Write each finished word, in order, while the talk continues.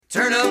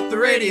Turn up the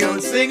radio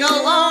and sing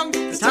along.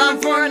 It's time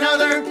for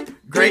another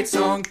great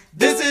song.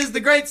 This is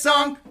the Great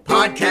Song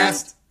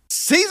Podcast.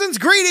 Season's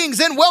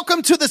greetings and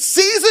welcome to the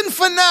season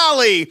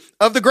finale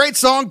of the Great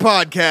Song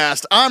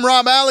Podcast. I'm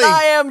Rob Alley.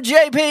 I am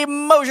JP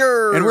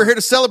Mosier. And we're here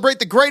to celebrate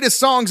the greatest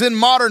songs in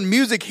modern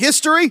music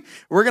history.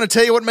 We're going to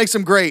tell you what makes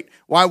them great,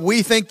 why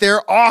we think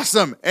they're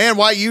awesome, and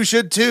why you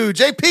should too.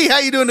 JP, how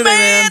you doing today,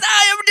 man?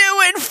 I am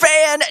doing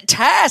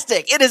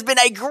fantastic. It has been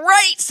a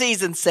great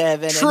season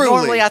 7. Truly. And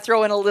normally I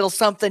throw in a little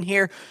something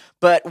here,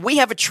 but we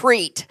have a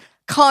treat,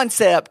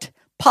 concept,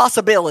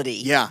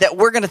 possibility that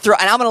we're going to throw,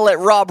 and I'm going to let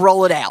Rob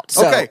roll it out.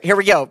 So okay. Here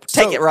we go.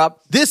 Take it, Rob.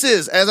 This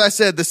is, as I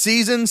said, the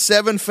season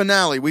 7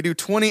 finale. We do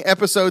 20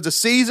 episodes a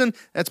season.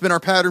 That's been our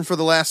pattern for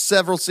the last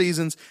several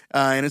seasons,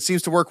 and it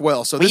seems to work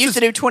well. So we used to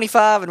do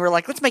 25, and we're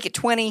like, let's make it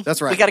 20.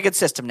 That's right. We got a good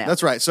system now.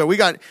 That's right. So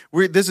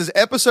this is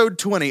episode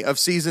 20 of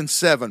season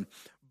 7.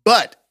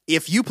 But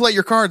if you play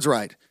your cards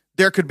right,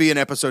 there could be an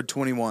episode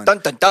 21. Dun,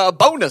 dun, dun,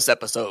 bonus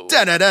episode.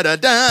 Da, da, da, da,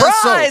 da.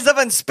 Prize of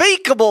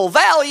unspeakable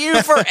value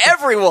for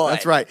everyone.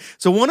 That's right.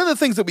 So one of the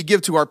things that we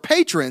give to our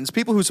patrons,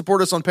 people who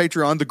support us on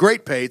Patreon, the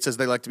Great Pates, as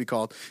they like to be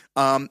called,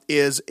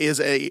 is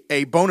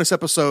a bonus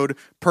episode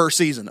per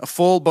season, a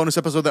full bonus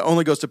episode that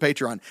only goes to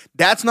Patreon.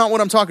 That's not what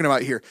I'm talking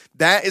about here.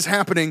 That is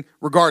happening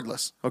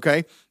regardless,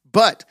 okay?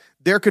 But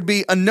there could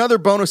be another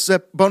bonus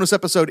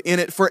episode in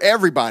it for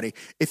everybody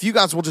if you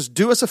guys will just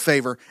do us a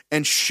favor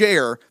and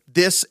share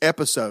this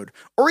episode,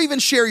 or even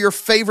share your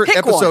favorite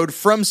episode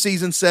from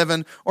season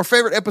 7 or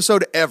favorite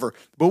episode ever.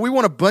 But we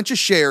want a bunch of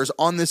shares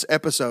on this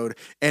episode,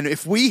 and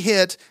if we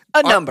hit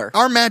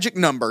our magic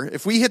number,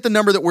 if we hit the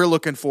number that we're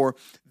looking for,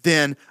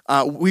 then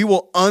we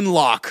will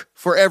unlock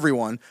for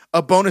everyone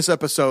a bonus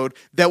episode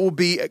that will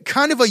be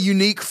kind of a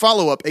unique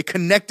follow-up, a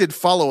connected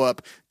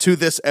follow-up to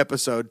this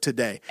episode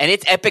today. And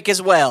it's epic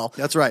as well.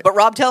 That's right. But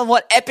Rob, tell them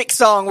what epic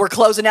song we're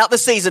closing out the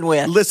season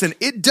with. Listen,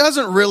 it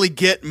doesn't really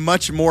get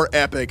much more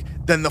epic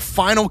than the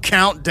final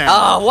countdown.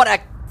 Oh, what a...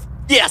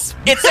 Yes,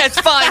 it says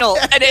final,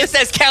 and it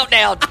says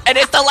countdown, and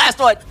it's the last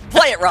one.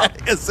 Play it, Rob.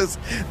 It says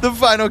the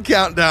final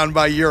countdown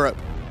by Europe.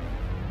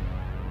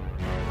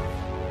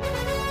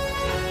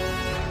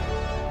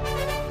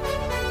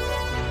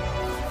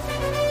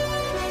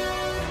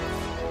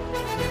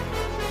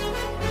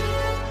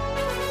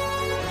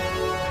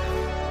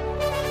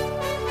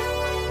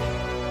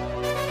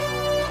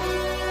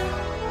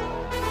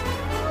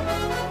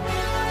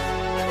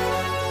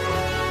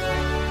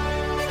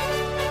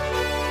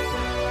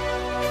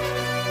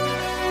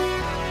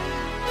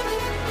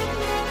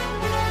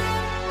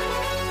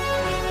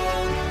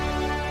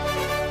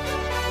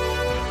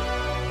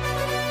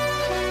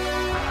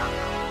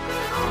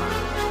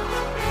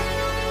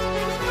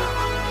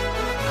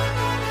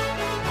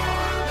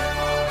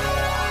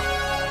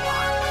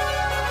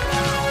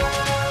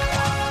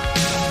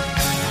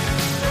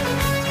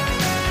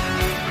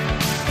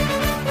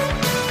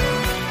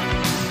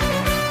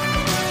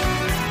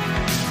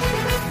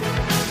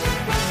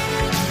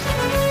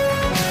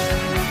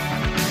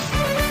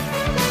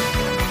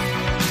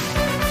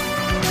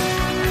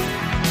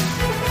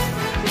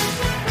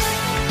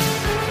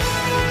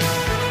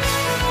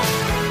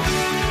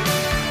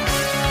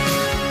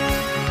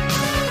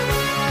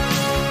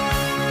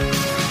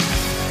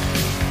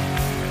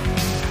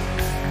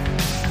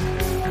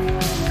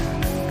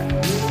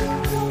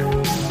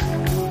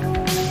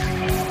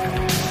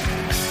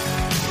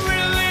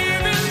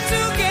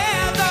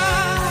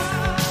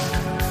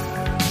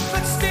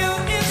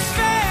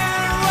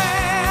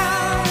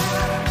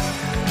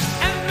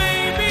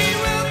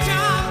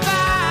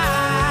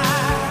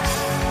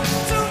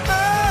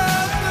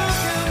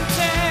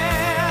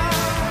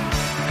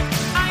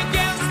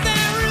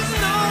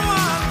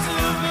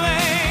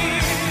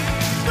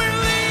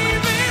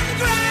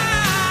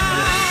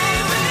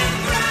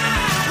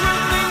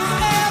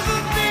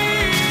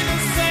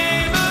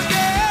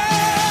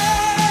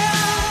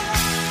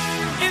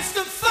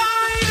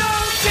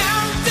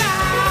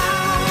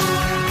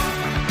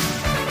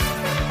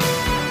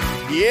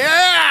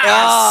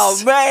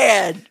 Oh,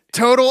 man.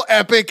 Total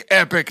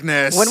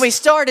epicness. When we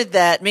started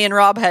that, me and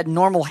Rob had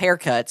normal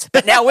haircuts,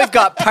 but now we've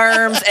got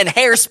perms and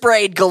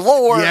hairsprayed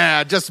galore.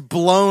 Yeah, just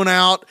blown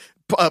out,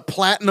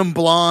 platinum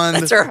blonde.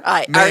 That's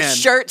right. Man. Our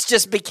shirts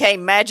just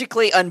became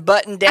magically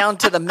unbuttoned down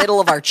to the middle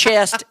of our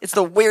chest. It's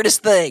the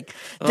weirdest thing.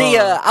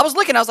 I was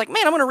looking, I was like,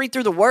 man, I'm going to read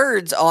through the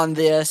words on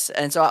this.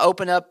 And so I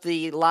opened up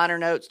the liner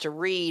notes to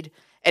read.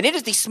 And it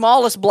is the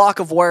smallest block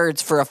of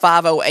words for a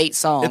 508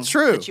 song. It's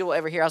true. That you'll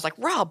ever hear. I was like,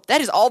 Rob,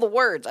 that is all the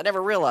words. I never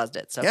realized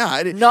it. So yeah,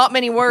 I didn't. Not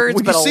many words,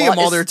 when but you a see lot them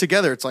all is, there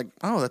together, it's like,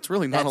 oh, that's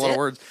really not a lot of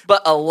words.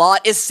 But a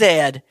lot is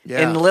said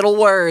in little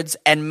words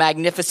and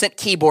magnificent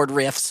keyboard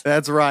riffs.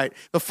 That's right.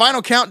 The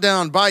Final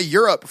Countdown by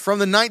Europe from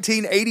the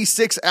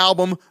 1986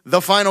 album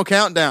The Final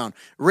Countdown,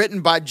 written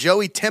by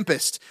Joey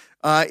Tempest.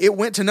 It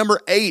went to number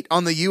 8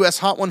 on the U.S.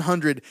 Hot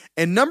 100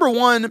 and number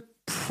 1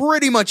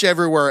 pretty much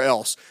everywhere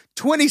else.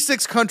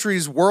 26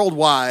 countries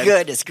worldwide.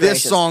 Goodness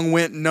gracious. This song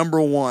went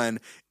number 1.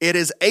 It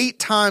is 8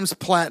 times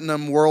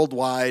platinum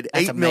worldwide,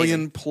 That's 8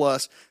 million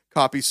plus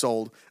copies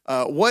sold.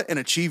 What an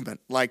achievement.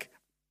 Like,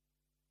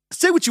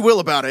 say what you will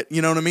about it,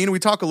 you know what I mean? We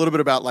talk a little bit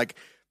about like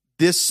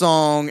this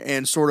song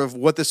and sort of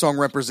what this song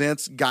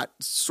represents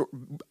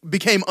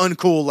became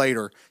uncool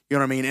later, you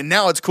know what I mean? And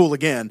now it's cool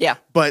again. Yeah.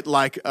 But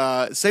like,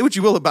 say what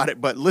you will about it,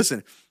 but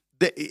listen,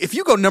 if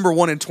you go number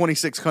 1 in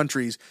 26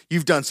 countries,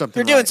 you've done something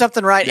You're doing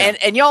something right. Yeah.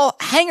 And y'all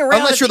hang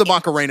around. Unless you're the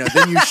Macarena,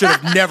 then you should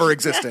have never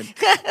existed.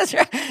 That's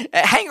right.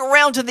 Hang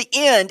around to the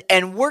end,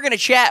 and we're going to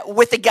chat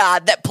with the guy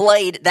that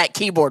played that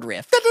keyboard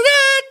riff.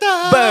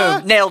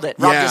 Boom. Nailed it.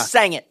 Rob just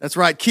sang it. That's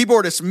right.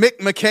 Keyboardist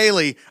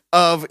Michaeli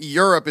of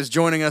Europe is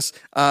joining us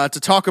to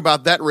talk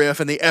about that riff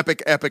and the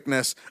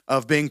epicness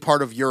of being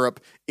part of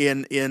Europe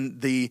in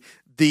the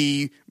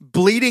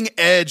bleeding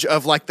edge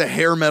of like the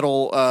hair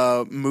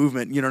metal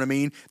movement. You know what I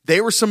mean?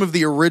 They were some of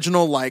the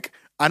original, like,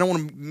 I don't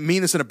want to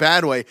mean this in a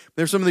bad way,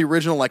 they're some of the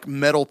original like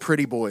metal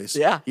pretty boys.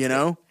 Yeah. You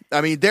know? I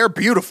mean, they're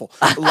beautiful.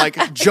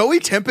 Like, Joey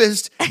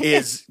Tempest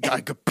is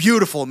like a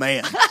beautiful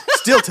man.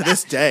 Still to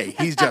this day,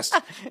 he's just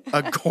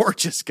a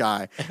gorgeous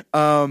guy.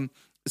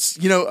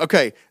 You know,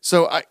 okay,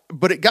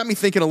 but it got me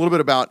thinking a little bit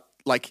about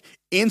like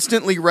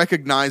instantly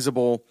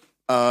recognizable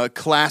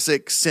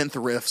classic synth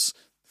riffs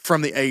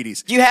from the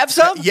 80s. Do you have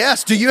some?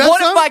 Yes. Do you have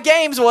One some? of my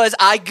games was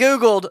I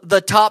Googled the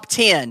top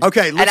 10.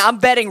 Okay, and I'm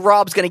betting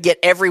Rob's going to get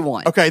every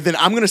one. Okay, then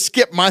I'm going to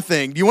skip my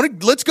thing. Do you want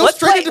to? Let's go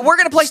We're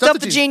going to play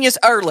Stump the Genius. Genius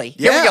early.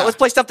 Here we Yeah. go. Let's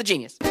play Stump the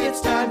Genius.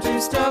 It's time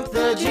to stump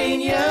the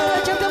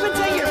genius. Jump up and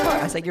say your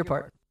part. I say your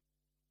part.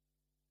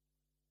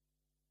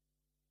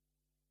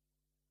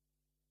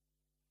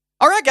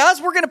 All right,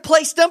 guys, we're going to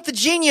play Stump the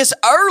Genius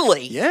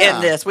early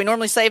in this. We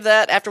normally save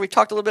that after we've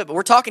talked a little bit, but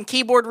we're talking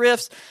keyboard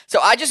riffs. So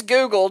I just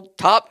Googled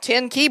top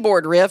 10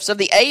 keyboard riffs of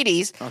the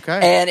 80s,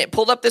 and it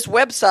pulled up this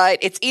website.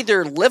 It's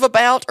either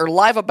liveabout or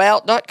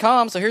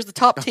liveabout.com, so here's the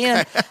top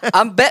 10.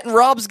 I'm betting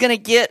Rob's going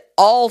to get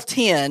all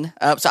 10.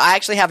 So I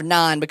actually have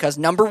 9 because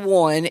number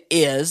 1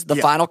 is The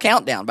Final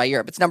Countdown by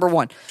Europe. It's number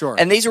 1. Sure.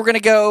 And these are going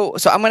to go,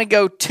 so I'm going to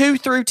go 2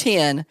 through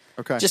 10,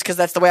 just because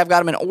that's the way I've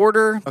got them in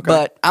order,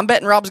 but I'm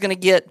betting Rob's going to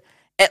get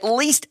at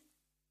least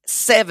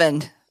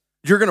 7.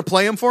 You're going to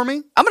play them for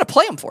me? I'm going to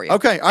play them for you.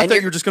 Okay, I thought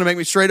you were just going to make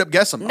me straight up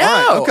guess them. No,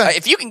 all right, okay.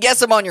 If you can guess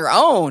them on your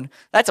own,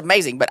 that's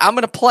amazing. But I'm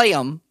going to play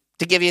them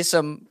to give you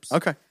some.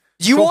 Okay.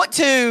 Do you want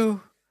to?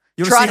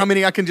 You want to see how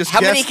many I can just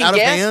guess out of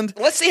hand?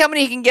 Let's see how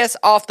many he can guess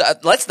off the.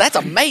 That's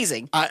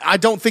amazing. I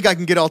don't think I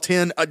can get all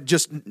 10.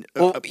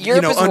 Europe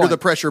is under one. the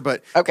pressure.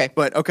 But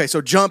okay.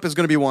 So Jump is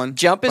going to be one.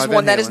 Jump is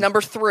one. That is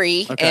number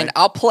 3, and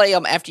I'll play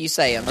them after you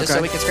say them, just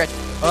so we can scratch.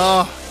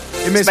 Oh,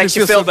 it makes me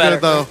feel so better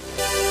though.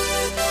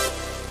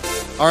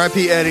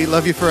 R.I.P. Eddie,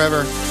 love you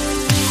forever.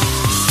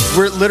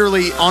 We're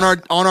literally on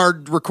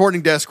our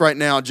recording desk right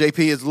now. JP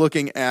is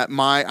looking at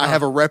I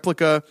have a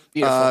replica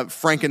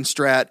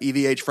Frankenstrat,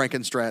 EVH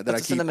Frankenstrat that I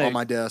keep on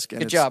my desk.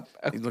 And Good job.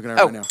 He's looking at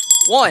it right now.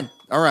 1.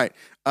 All right.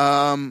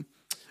 And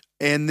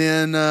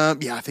then,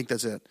 I think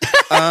that's it.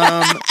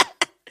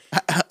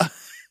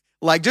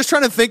 Like, just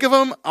trying to think of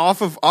them off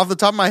the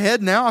top of my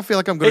head now, I feel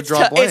like I'm going to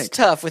draw blank. It's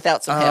tough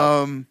without some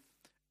help.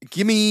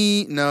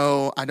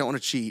 No, I don't want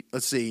to cheat.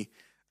 Let's see.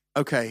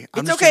 Okay.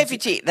 It's okay if you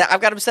cheat.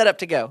 I've got them set up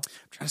to go. I'm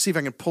trying to see if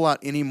I can pull out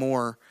any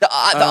more. The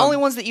only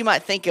ones that you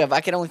might think of, I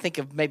can only think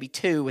of maybe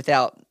 2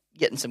 without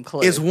getting some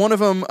clues. Is one of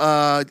them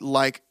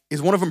is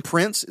one of them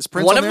Prince? Is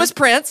Prince one on of them there? is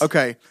Prince.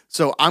 Okay.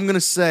 So I'm going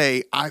to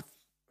say I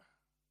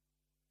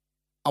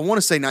want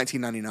to say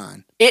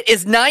 1999. It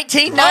is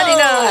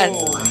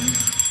 1999.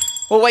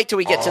 We'll wait till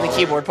we get to the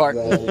keyboard part.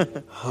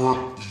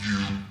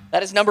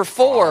 That is number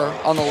 4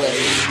 on the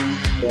list.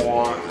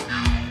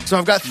 So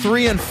I've got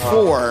 3 and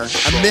 4.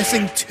 I'm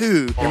missing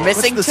 2. You're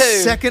missing What's 2. the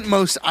second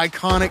most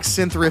iconic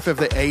synth riff of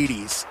the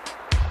 80s?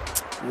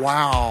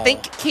 Wow.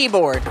 Think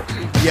keyboard.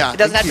 Yeah. It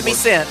doesn't have to be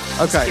synth.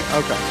 Okay.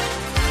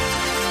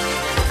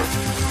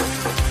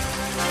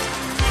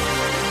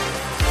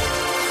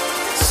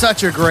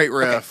 Such a great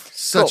riff.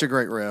 Such a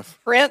great riff.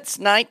 Prince,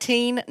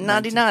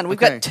 1999. We've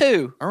got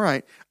 2. All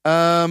right.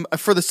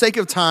 For the sake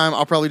of time,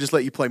 I'll probably just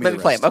let you play me. Let me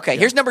play them. Okay,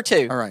 here's number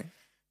 2. All right.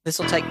 This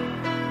will take.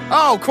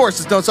 Oh, of course,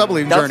 it's Don't Stop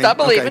Believing. Don't Stop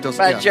Believing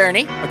by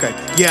Journey. Okay.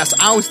 Yes,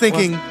 I was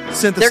thinking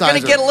synthesizer. They're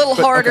going to get a little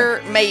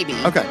harder, maybe.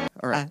 Okay.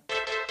 All right.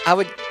 I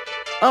would.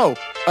 Oh.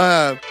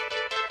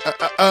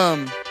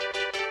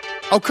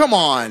 Oh, come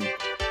on.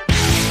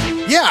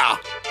 Yeah.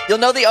 You'll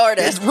know the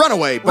artist. It's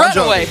Runaway. Bon Jovi.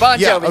 Runaway. Bon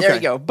Jovi. Yeah, There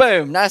you go.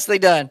 Boom. Nicely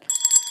done.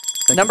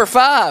 Number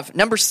 5.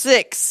 Number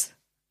 6.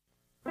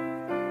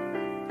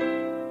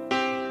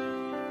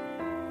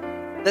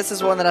 This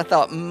is one that I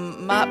thought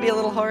might be a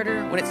little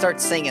harder. When it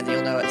starts singing,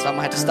 you'll know it, so I'm going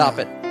to have to stop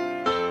it.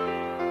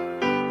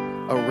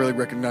 A really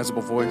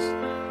recognizable voice.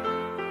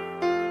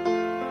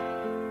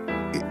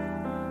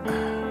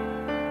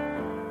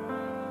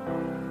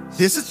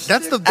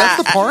 That's the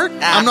part.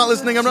 I'm not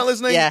listening.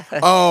 Yeah.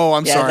 Oh,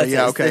 I'm sorry. that's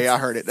Yeah. it. Okay. It's I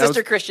heard it.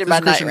 Sister Christian by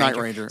Christian Night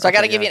Ranger. So I Okay,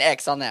 got to give you an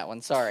X on that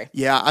one. Sorry.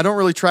 Yeah, I don't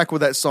really track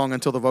with that song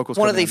until the vocals.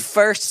 One come of the in.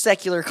 first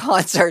secular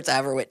concerts I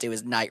ever went to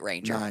was Night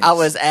Ranger. Nice. I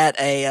was at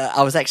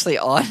I was actually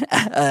on.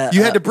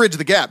 You had to bridge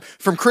the gap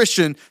from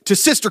Christian to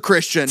Sister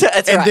Christian,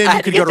 That's and right. then I you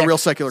had could to go get to there. real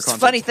secular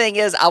concerts. Funny thing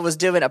is, I was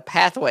doing a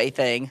pathway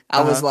thing.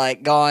 I was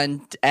like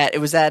gone at. It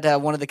was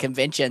at one of the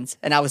conventions,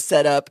 and I was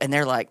set up, and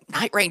they're like,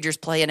 "Night Ranger's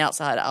playing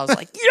outside." I was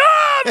like, "Yeah,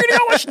 I'm gonna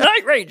go watch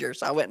Night Ranger."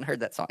 So I went and heard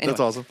that song. Anyway,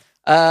 That's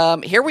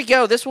awesome. Here we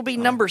go. This will be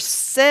number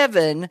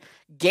 7,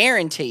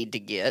 guaranteed to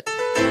get.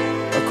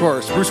 Of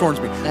course, Bruce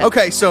Hornsby.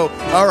 Okay, so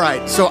all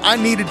right, so I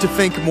needed to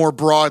think more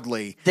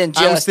broadly. Than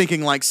I was just-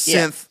 thinking like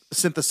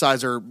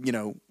synthesizer,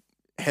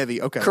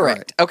 heavy. Okay,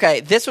 Correct. Okay,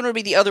 this one would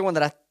be the other one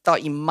that I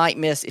thought you might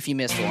miss if you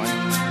missed one,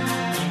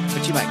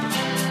 but you might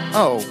get.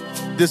 All right.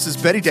 Oh, this is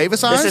Betty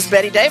Davis Eyes? This is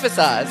Betty Davis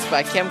Eyes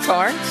by Kim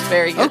Carnes.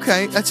 Very good.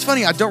 Okay, that's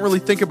funny. I don't really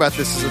think about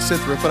this as a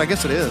synth riff, but I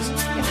guess it is.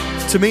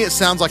 To me, it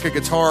sounds like a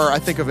guitar. I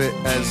think of it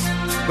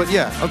as, but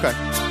yeah, okay.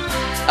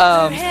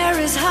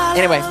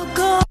 Anyway,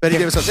 Betty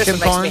Davis Eyes, this Kim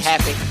one makes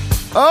Carnes. me happy.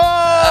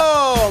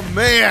 Oh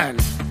man,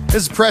 this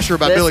is pressure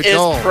by This Billy is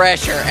Joel.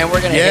 pressure, and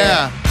we're gonna hear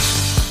Yeah.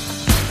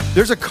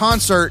 There's a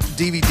concert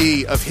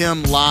DVD of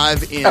him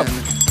live in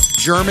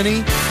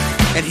Germany,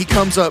 and he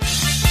comes up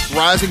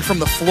rising from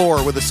the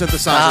floor with a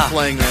synthesizer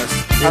playing this.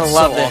 It's I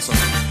love so this.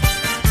 awesome.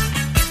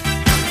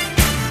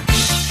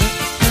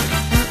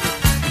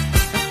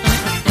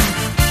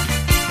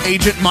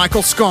 Agent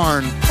Michael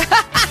Scarn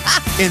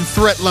in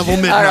Threat Level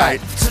it. All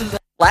right, Midnight.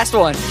 last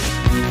one.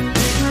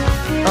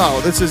 Oh,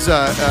 this is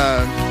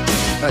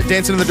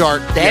Dancing in the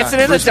Dark. Dancing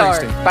Yeah, in the Bruce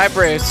Dark Springsteen. by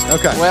Bruce.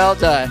 Okay. Well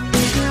done. All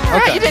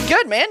right, Okay. you did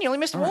good, man. You only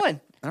missed one.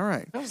 All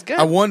right. That was good.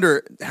 I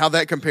wonder how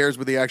that compares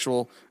with the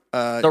actual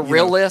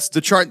real list?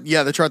 the chart.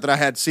 Yeah, the chart that I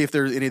had. See if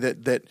there's any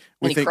that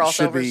we Any think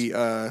should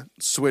crossovers? be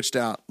switched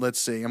out. Let's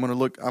see. I'm gonna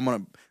look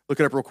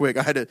it up real quick.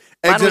 I had to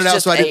Mine exit was it out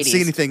just so I didn't see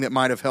 80s. anything that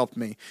might have helped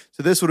me.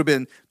 So this would have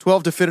been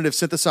 12 definitive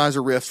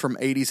synthesizer riffs from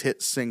 80s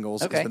hit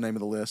singles. Okay. Is the name of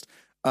the list.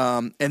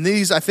 And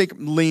these I think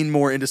lean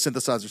more into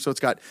synthesizer. So it's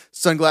got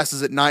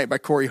Sunglasses at Night by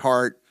Corey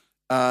Hart.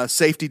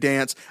 Safety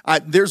Dance.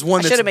 There's one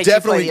I that's should've made you play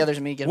definitely the others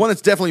and me get 'em. one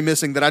that's definitely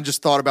missing that I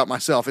just thought about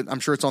myself. I'm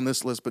sure it's on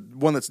this list, but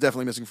one that's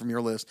definitely missing from your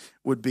list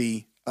would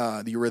be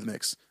the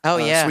Eurythmics. Oh,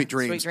 yeah. Sweet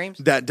Dreams. Sweet Dreams.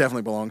 That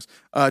definitely belongs.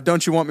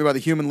 Don't You Want Me by the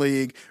Human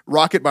League.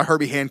 Rocket by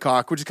Herbie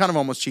Hancock, which is kind of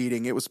almost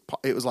cheating. It was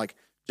like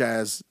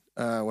jazz,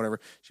 whatever.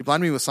 She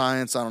Blinded Me with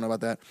Science. I don't know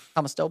about that.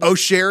 Thomas Dolby. Oh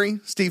Sherry,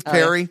 Steve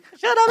Perry.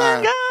 Shut up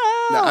and go.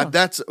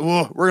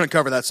 We're gonna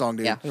cover that song,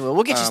 dude. Yeah, we will.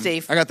 We'll get you,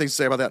 Steve. I got things to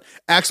say about that.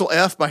 Axel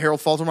F by Harold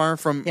Faltermeyer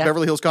from Yeah.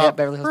 Beverly Hills Yeah, Cop.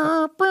 Beverly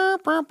Hills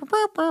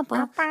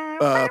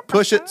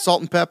Push It,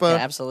 Salt and Pepper. Yeah,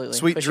 absolutely.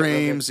 Sweet Push It, real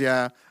Dreams,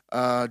 yeah.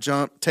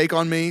 Jump, Take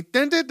on Me.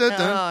 Dun, dun, dun,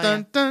 dun,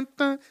 dun, dun,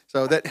 dun.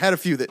 So that had a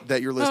few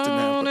that your list didn't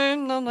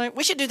have. but-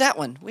 We should do that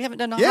one. We haven't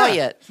done Yeah, Aha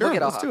yet. sure, We'll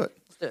get let's Aha. do it.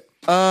 Let's do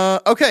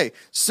it. Okay,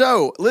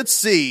 so let's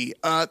see.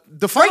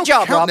 The final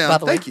job, Rob, countdown. by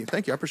the way.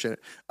 Thank you. I appreciate it.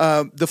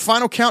 The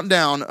final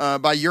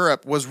countdown by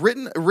Europe was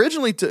written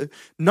originally to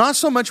not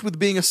so much with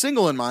being a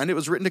single in mind. It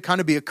was written to kind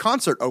of be a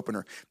concert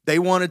opener. They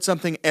wanted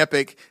something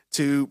epic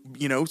to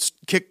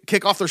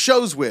kick off their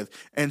shows with,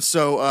 and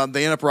so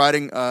they end up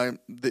writing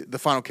the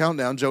final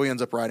countdown. Joey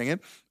ends up writing it,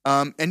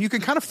 and you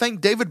can kind of thank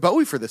David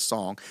Bowie for this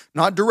song,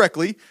 not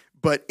directly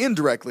but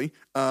indirectly.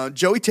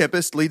 Joey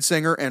Tempest, lead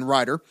singer and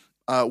writer.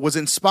 Was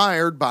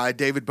inspired by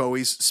David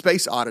Bowie's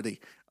Space Oddity,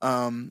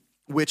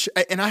 which,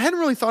 and I hadn't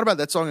really thought about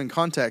that song in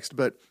context,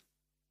 but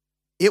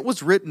it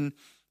was written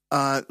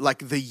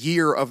like the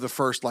year of the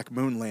first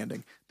moon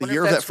landing, the Wonder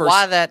year if of that that's first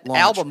why that launch.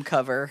 album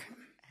cover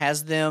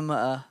has them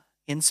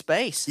in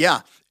space.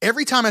 Yeah,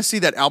 every time I see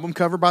that album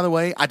cover, by the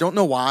way, I don't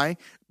know why,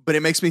 but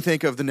it makes me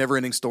think of The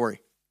Neverending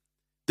Story.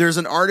 There's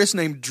an artist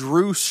named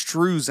Drew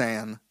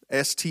Struzan.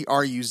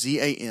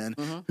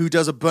 Struzan, who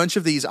does a bunch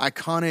of these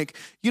iconic,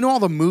 all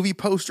the movie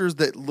posters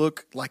that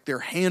look like they're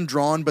hand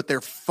drawn, but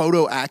they're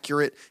photo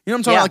accurate. You know what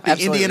I'm talking about? Like the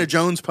absolutely. Indiana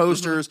Jones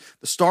posters,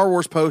 the Star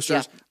Wars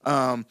posters.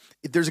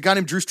 There's a guy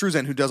named Drew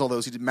Struzan who does all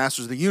those. He did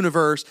Masters of the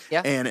Universe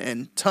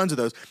and tons of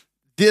those.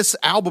 This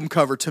album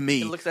cover to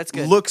me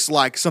looks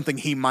like something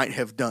he might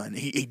have done.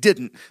 He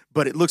didn't,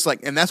 but it looks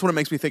like, and that's what it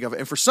makes me think of.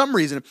 And for some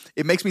reason,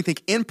 it makes me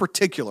think in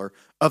particular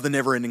of The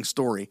Neverending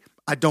Story.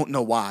 I don't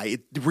know why.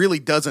 It really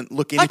doesn't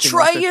look anything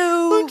like that.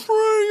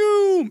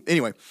 Atreyu!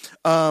 Anyway,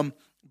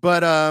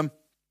 but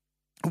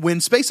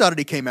when Space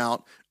Oddity came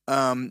out,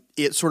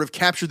 it sort of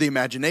captured the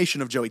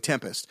imagination of Joey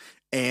Tempest.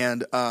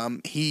 And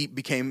he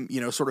became,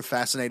 sort of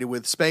fascinated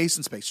with space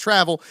and space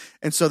travel.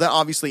 And so that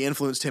obviously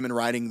influenced him in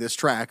writing this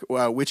track,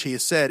 which he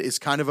has said is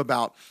kind of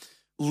about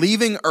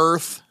leaving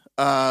Earth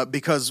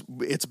because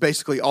it's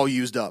basically all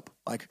used up.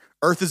 Like,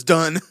 Earth is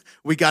done.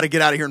 We got to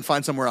get out of here and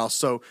find somewhere else.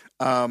 So,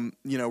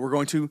 we're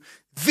going to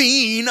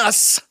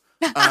Venus.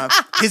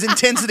 His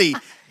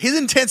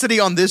intensity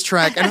on this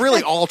track, and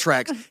really all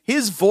tracks,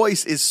 his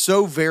voice is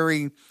so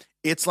very,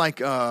 it's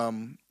like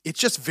it's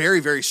just very,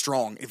 very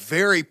strong, a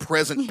very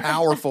present,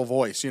 powerful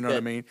voice. You know what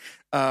I mean?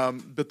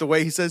 But the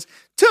way he says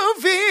 "to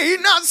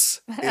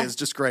Venus" is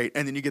just great,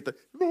 and then you get the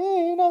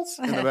Venus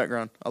in the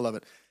background. I love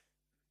it.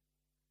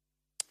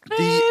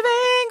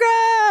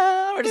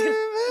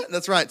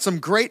 That's right. Some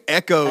great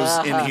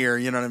echoes in here.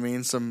 You know what I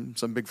mean? Some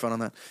big fun on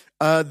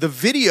that. The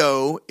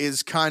video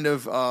is kind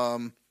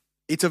of.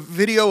 It's a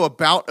video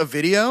about a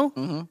video.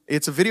 Mm-hmm.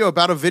 It's a video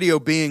about a video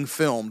being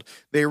filmed.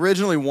 They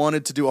originally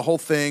wanted to do a whole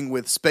thing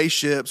with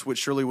spaceships, which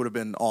surely would have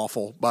been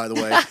awful, by the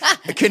way.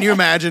 Can you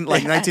imagine,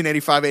 like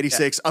 1985,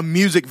 86, a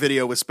music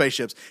video with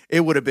spaceships?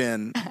 It would have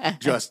been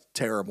just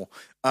terrible.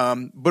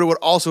 But it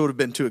would have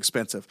been too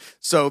expensive.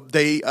 So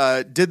they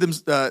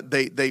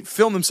they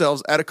filmed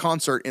themselves at a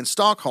concert in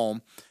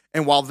Stockholm,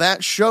 and while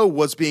that show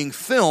was being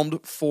filmed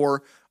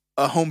for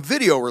a home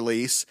video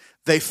release,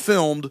 they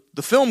filmed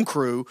the film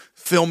crew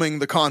filming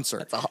the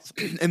concert. That's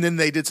awesome. And then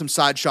they did some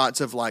side shots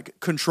of like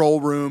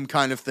control room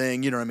kind of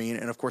thing, you know what I mean?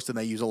 And of course, then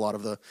they use a lot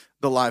of the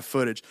live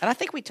footage. And I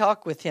think we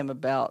talked with him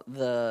about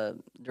the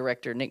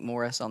director, Nick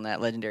Morris, on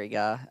that legendary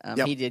guy.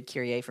 He did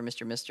Kyrie for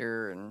Mr.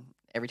 Mister and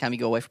Every Time You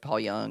Go Away for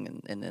Paul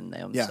Young and then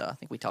them. Yeah. So I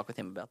think we talked with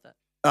him about that.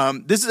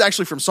 This is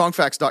actually from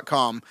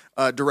songfacts.com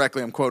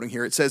directly. I'm quoting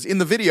here. It says, in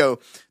the video,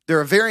 there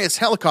are various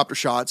helicopter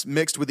shots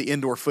mixed with the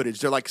indoor footage.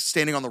 They're like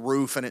standing on the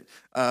roof.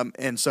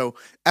 And so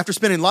after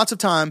spending lots of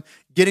time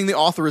getting the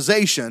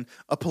authorization,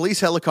 a police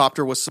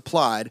helicopter was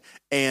supplied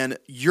and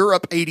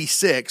Europe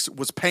 86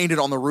 was painted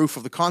on the roof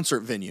of the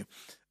concert venue.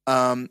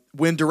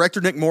 When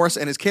director Nick Morris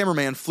and his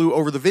cameraman flew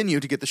over the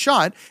venue to get the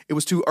shot, it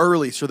was too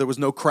early, so there was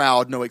no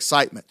crowd, no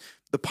excitement.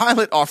 The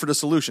pilot offered a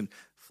solution: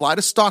 fly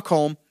to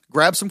Stockholm,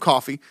 grab some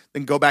coffee,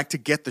 then go back to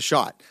get the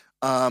shot.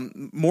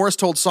 Morris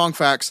told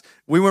Songfacts,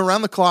 we went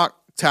around the clock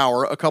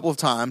tower a couple of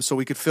times so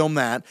we could film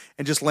that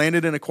and just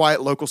landed in a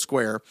quiet local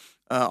square.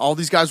 All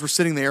these guys were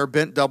sitting there,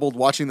 bent doubled,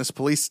 watching this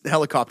police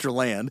helicopter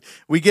land.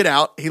 We get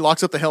out, he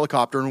locks up the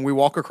helicopter, and we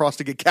walk across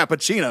to get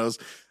cappuccinos.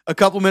 A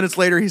couple minutes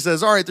later, he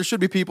says, all right, there should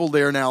be people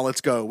there now,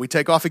 let's go. We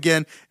take off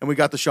again, and we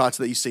got the shots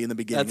that you see in the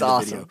beginning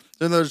of the video.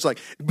 And they're just like,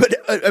 but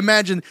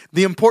imagine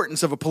the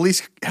importance of a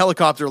police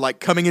helicopter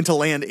like coming into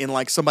land in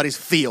like somebody's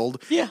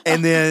field,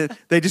 and then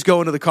they just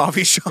go into the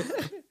coffee shop.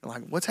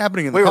 Like, what's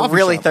happening in the coffee shop? We were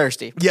really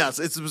thirsty. Yes,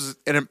 it was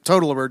a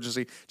total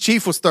emergency.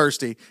 Chief was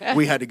thirsty.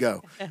 We had to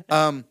go.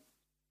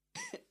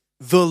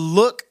 The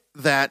look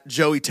that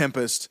Joey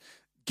Tempest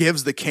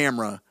gives the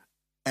camera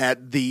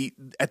at the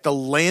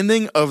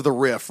landing of the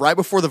riff right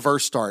before the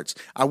verse starts.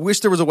 I wish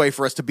there was a way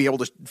for us to be able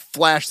to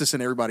flash this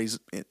in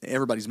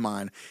everybody's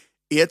mind.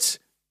 It's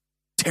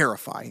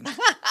terrifying.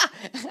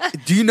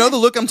 Do you know the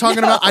look I'm talking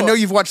about? I know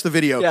you've watched the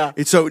video. Yeah.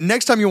 So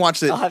next time you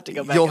watch it, I'll have to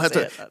go back. You'll have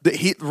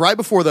to right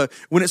before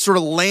when it sort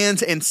of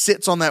lands and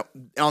sits on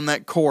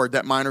that chord,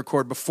 that minor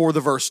chord before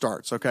the verse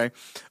starts. Okay,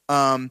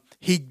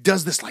 he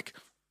does this like.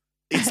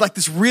 It's like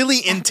this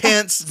really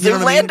intense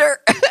Zoolander.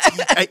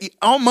 I mean?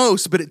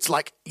 Almost, but it's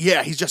like,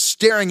 he's just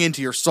staring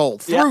into your soul,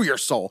 through your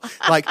soul.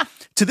 Like,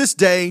 to this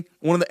day,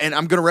 and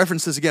I'm going to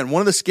reference this again, one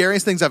of the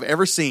scariest things I've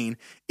ever seen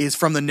is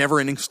from the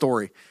Never-Ending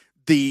Story.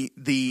 The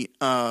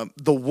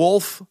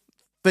wolf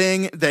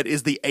thing that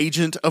is the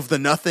agent of the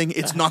nothing.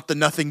 It's not the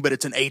nothing, but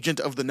it's an agent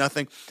of the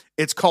nothing.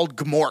 It's called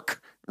Gmork,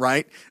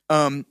 right?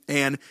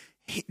 And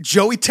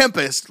Joey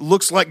Tempest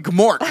looks like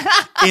Gmork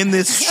in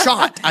this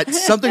shot.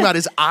 Something about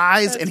his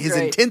eyes and his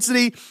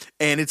intensity,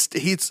 and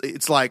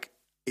it's like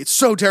it's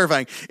so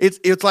terrifying.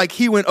 It's like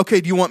he went,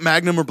 okay, do you want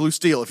Magnum or Blue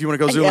Steel if you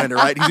want to go Zoolander,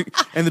 right?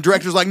 And the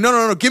director's like,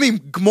 no, give me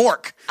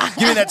Gmork,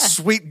 give me that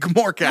sweet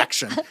Gmork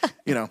action.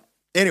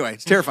 Anyway,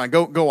 it's terrifying.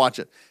 Go watch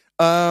it.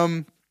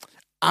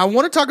 I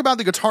want to talk about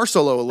the guitar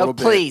solo a little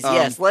bit. Please,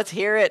 yes. Let's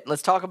hear it.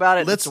 Let's talk about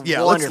it. Let's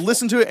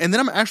listen to it. And then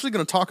I'm actually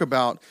going to talk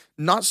about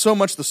not so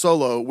much the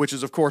solo, which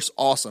is, of course,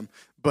 awesome,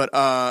 but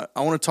I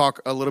want to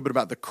talk a little bit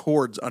about the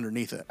chords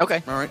underneath it.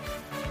 Okay. All right.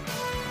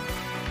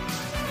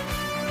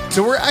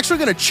 So we're actually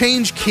going to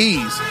change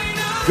keys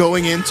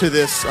going into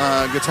this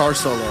guitar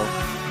solo.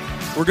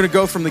 We're going to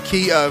go from the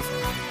key of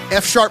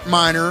F sharp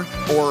minor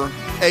or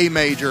A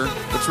major.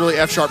 It's really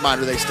F sharp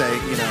minor they stay,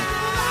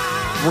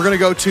 We're going to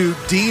go to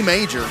D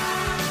major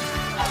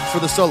for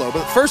the solo.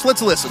 But first,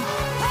 let's listen.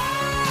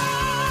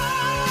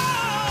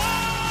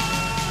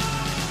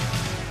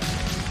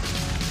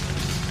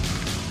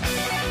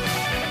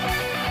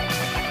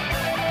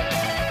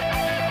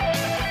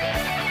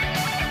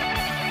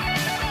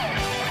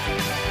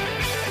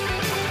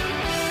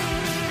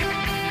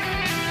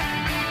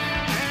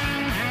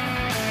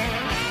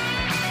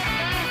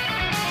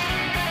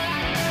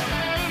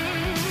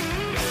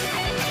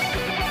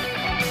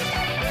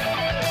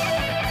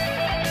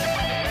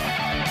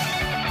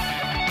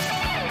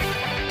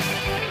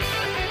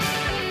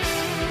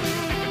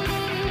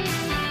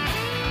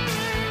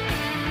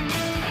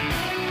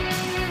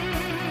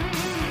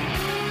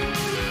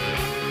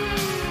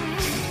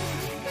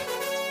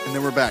 And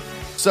then we're back.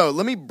 So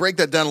let me break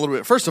that down a little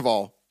bit. First of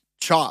all,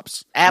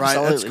 chops.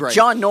 Absolutely. Right? That's great.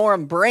 John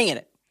Norum bringing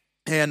it.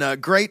 And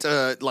great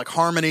like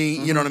harmony,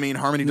 you know what I mean?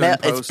 Harmony done in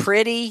post. It's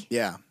pretty.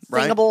 Yeah.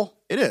 Right? Singable.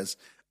 It is.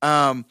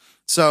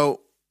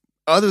 So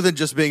other than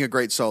just being a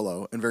great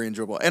solo and very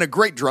enjoyable and a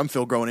great drum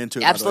fill going into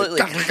it. Absolutely.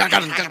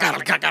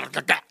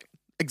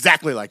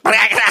 Exactly like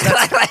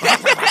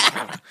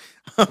that.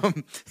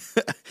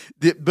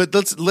 But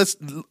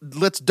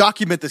let's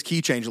document this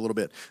key change a little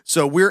bit.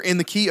 So we're in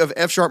the key of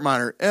F sharp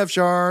minor, F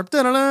sharp,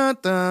 da da da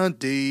da,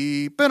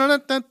 D, da da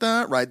da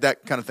da, right?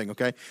 That kind of thing.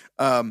 Okay.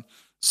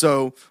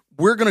 So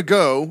we're gonna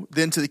go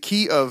then to the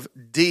key of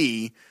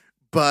D,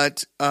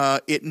 but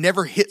it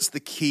never hits the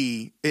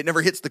key. It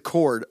never hits the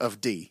chord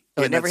of D.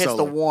 So it never hits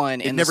the one in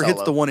the It never hits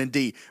solo. the one in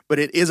D, but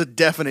it is a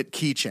definite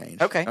key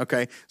change. Okay.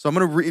 Okay. So I'm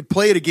gonna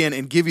play it again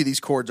and give you these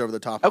chords over the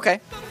top.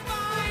 Okay.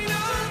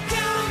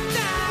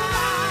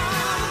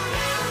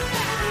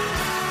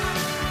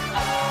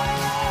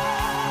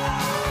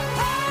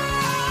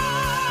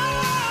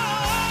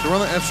 So we're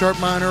on the F sharp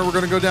minor. We're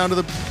going to go down to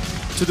the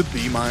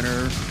B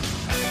minor.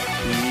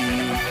 E,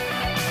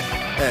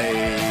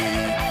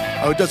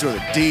 A. Oh, it does go to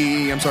the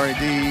D. I'm sorry,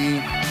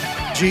 D.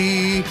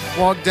 G.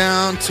 Walk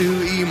down to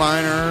E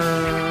minor.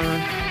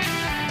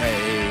 A.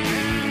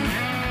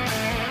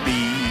 B.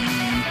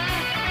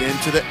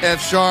 Into the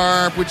F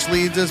sharp, which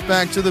leads us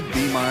back to the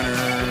B minor.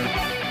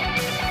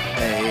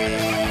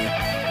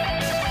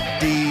 A.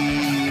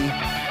 D.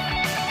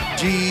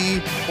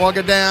 G. Walk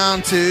it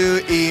down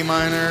to E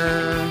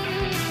minor.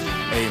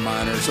 A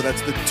minor, so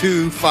that's the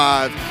 2,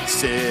 5,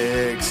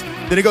 6.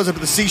 Then it goes up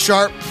to the C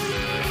sharp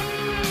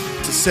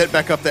to set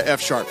back up the F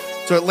sharp.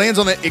 So it lands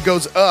on that. It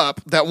goes up.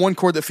 That one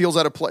chord that feels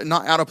out of place,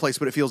 not out of place,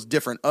 but it feels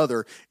different.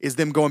 Other is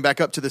them going back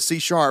up to the C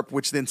sharp,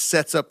 which then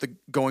sets up the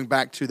going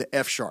back to the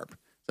F sharp. Does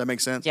that make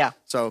sense? Yeah.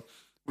 So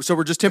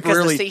we're just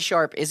temporarily. Because the C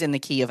sharp is in the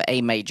key of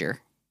A major.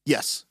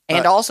 Yes.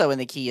 And also in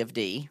the key of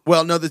D.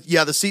 Well, no,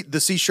 the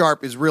C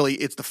sharp is really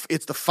it's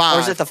the 5. Or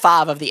is it the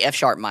 5 of the F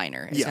sharp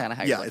minor? It's kind of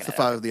how you're looking it's the at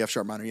 5 of the F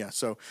sharp minor. Yeah.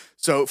 So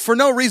for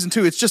no reason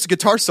too, it's just a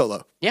guitar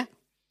solo. Yeah.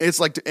 It's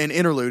like an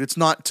interlude. It's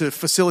not to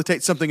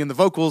facilitate something in the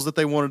vocals that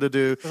they wanted to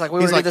do. It's like we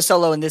want to do the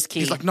solo in this key.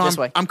 He's like, no, this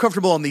way. I'm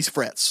comfortable on these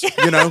frets.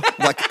 You know,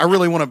 like I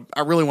really want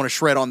to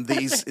shred on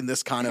these in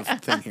this kind of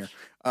thing here.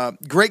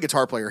 Great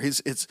guitar player.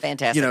 It's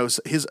fantastic. You know,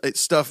 his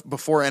stuff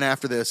before and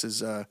after this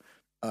is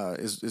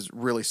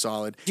really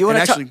solid. Do you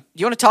want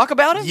to talk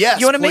about it? Yes,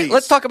 you want to please.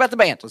 Let's talk about the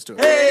band. Let's do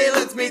it. Hey,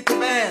 let's meet the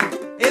band.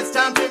 It's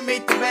time to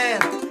meet the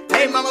band.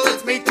 Hey, mama,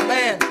 let's meet the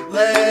band.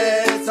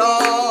 Let's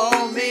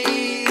all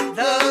meet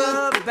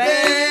the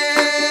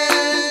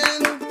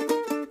band.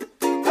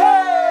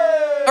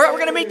 All right, we're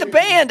going to meet the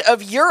band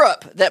of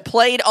Europe that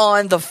played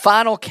on the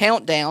final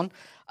countdown.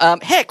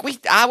 Heck,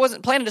 I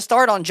wasn't planning to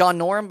start on John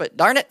Norum, but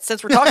darn it,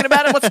 since we're talking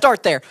about it, let's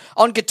start there.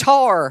 On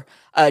guitar,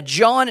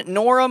 John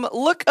Norum.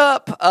 Look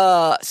up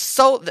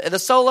the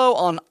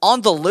solo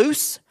on the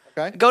Loose.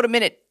 Okay. Go to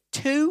minute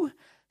 2.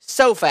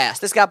 So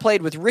fast. This guy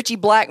played with Richie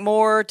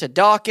Blackmore to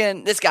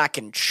Dawkins. This guy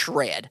can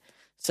shred.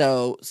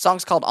 So,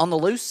 song's called On the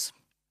Loose.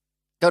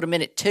 Go to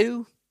minute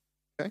 2.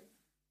 Okay.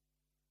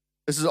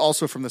 This is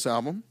also from this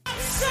album.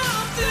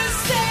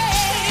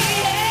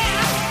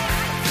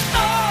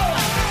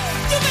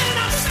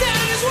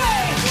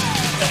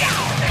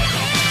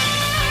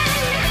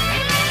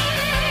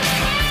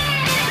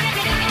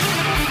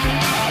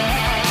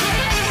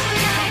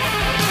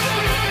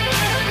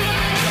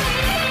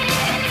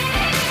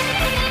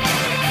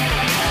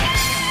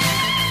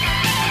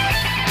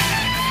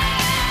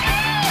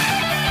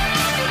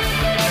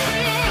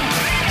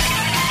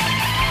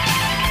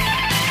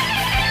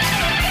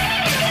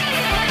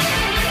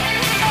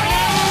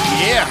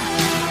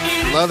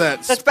 Love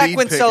that. That's back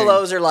when picking.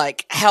 solos are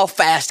like, how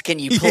fast can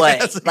you play?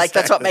 Yes, Like,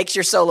 that's what exactly. makes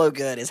your solo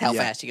good, is how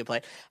fast you can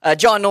play.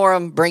 John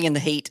Norum bringing the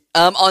heat.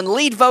 On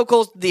lead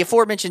vocals, the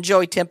aforementioned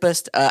Joey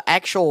Tempest,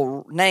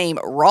 actual name,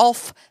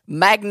 Rolf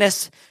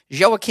Magnus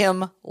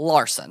Joachim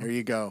Larsson. There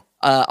you go.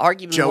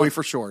 Arguably Joey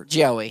for short.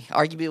 Joey,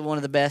 arguably one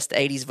of the best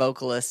 80s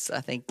vocalists,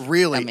 I think.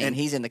 Really, I mean, and-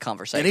 he's in the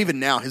conversation. And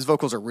even now, his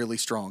vocals are really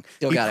strong.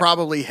 Still He got it.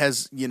 probably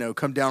has,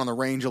 come down on the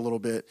range a little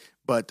bit,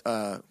 but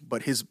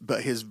his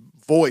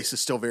voice is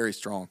still very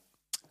strong.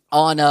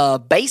 On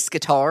bass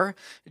guitar,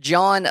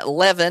 John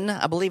Levin,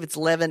 I believe it's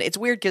Levin. It's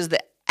weird because the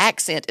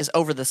accent is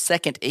over the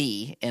second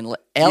E in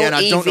and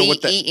I don't know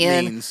what that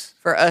L-E-V-E-N means.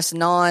 for us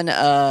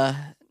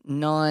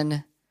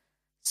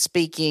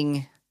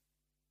non-speaking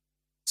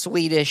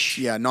Swedish.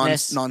 Yeah,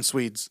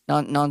 non-Swedes.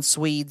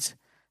 Non-Swedes.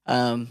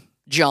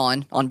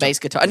 John on bass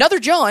guitar. Another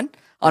John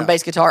on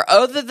bass guitar.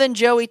 Other than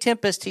Joey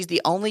Tempest, he's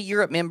the only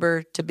Europe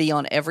member to be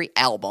on every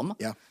album.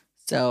 Yeah.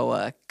 So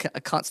a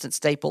constant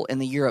staple in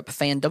the Europe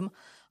fandom.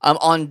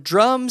 On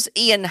drums,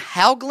 Ian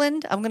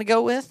Haugland, I'm going to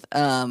go with.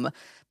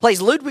 Plays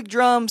Ludwig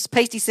drums,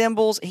 pasty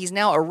cymbals. He's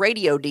now a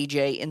radio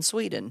DJ in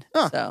Sweden.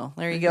 Huh. So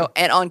there you go.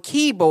 And on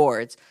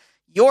keyboards,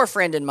 your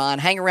friend and mine,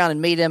 hang around and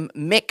meet him,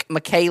 Mick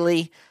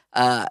Michaeli.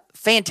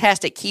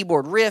 Fantastic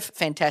keyboard riff,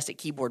 fantastic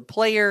keyboard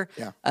player.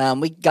 Yeah.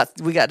 We got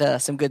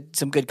some good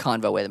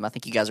convo with him. I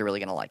think you guys are really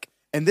going to like.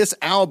 And this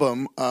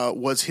album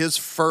was his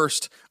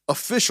first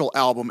official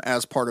album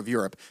as part of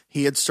Europe.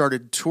 He had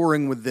started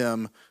touring with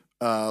them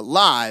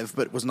live,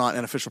 but was not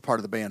an official part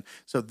of the band.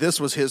 So this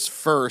was his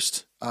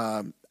first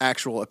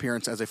actual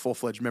appearance as a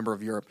full-fledged member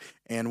of Europe.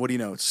 And what do you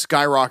know? It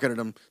skyrocketed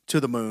him to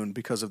the moon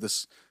because of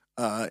this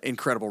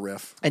incredible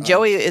riff. And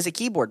Joey is a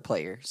keyboard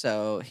player,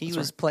 so he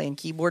was playing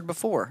keyboard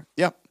before.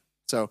 Yep.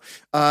 So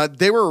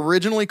they were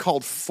originally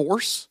called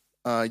Force.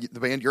 The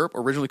band Europe,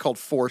 originally called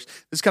Force.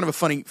 This is kind of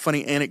a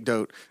funny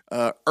anecdote.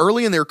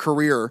 Early in their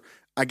career,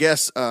 I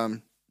guess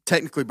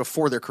technically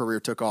before their career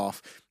took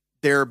off,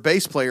 their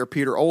bass player,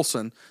 Peter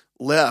Olsson,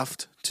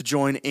 left to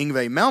join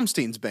Yngwie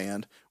Malmsteen's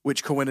band,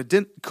 which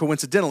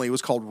coincidentally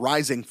was called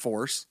Rising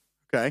Force.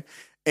 Okay.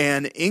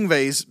 And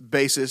Yngwie's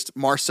bassist,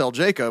 Marcel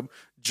Jacob,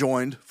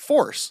 joined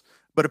Force.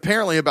 But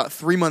apparently about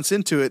 3 months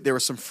into it, there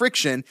was some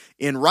friction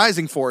in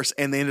Rising Force,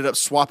 and they ended up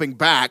swapping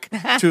back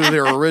to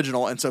their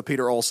original. And so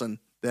Peter Olsson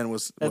then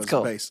was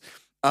cool. bass.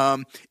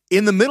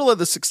 In the middle of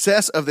the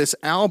success of this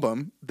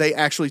album, they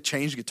actually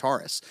changed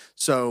guitarists.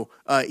 So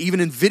even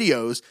in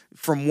videos,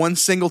 from one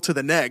single to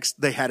the next,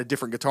 they had a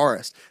different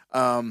guitarist.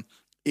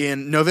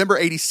 In November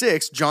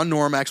 86, John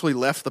Norum actually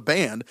left the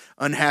band,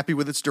 unhappy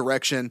with its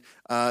direction,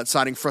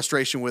 citing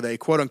frustration with a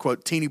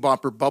quote-unquote teeny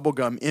bopper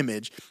bubblegum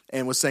image,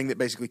 and was saying that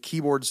basically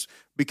keyboards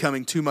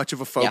becoming too much of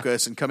a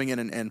focus and coming in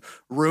and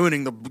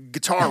ruining the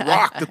guitar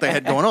rock that they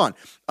had going on.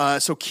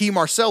 So Key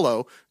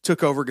Marcello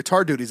took over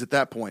guitar duties at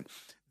that point.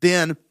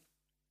 Then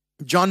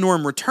John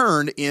Norum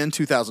returned in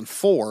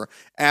 2004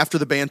 after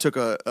the band took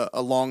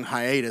a long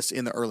hiatus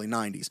in the early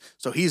 90s.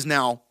 So he's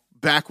now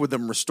back with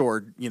them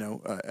restored,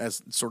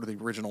 as sort of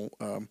the original,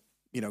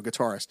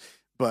 guitarist.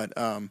 But,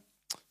 I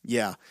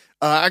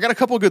got a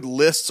couple of good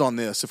lists on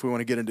this if we want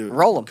to get into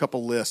Roll 'em. a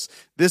couple lists.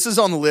 This is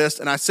on the list,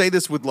 and I say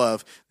this with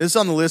love. This is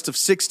on the list of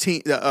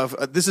 16,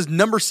 this is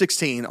number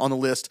 16 on the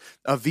list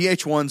of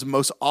VH1's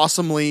most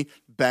awesomely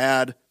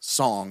bad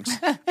songs.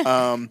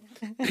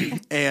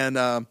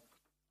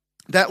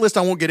 That list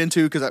I won't get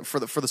into because for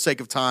the sake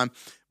of time,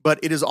 but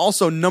it is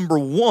also number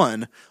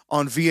 1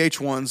 on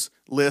VH1's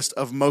list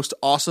of most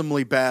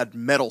awesomely bad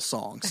metal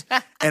songs.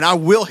 And I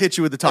will hit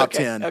you with the top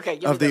 10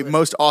 of the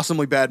most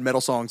awesomely bad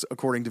metal songs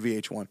according to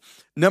VH1.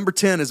 Number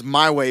 10 is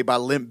My Way by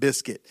Limp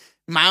Bizkit.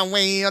 My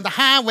Way on the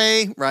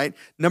Highway, right?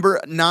 Number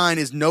 9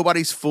 is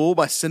Nobody's Fool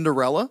by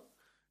Cinderella.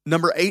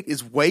 Number 8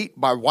 is Wait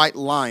by White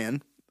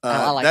Lion.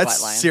 I like that's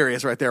White Lion.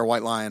 Serious right there,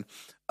 White Lion.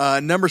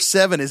 Number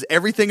 7 is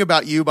Everything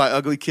About You by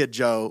Ugly Kid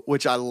Joe,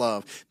 which I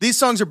love. These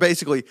songs are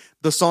basically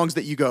the songs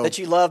that you go... That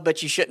you love,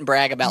 but you shouldn't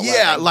brag about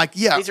loving.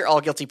 These are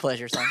all guilty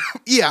pleasure songs.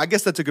 Yeah, I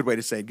guess that's a good way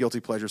to say it, guilty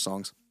pleasure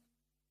songs.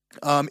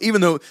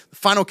 Even though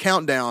Final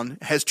Countdown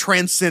has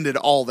transcended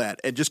all that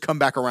and just come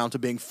back around to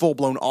being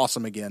full-blown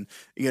awesome again.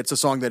 It's a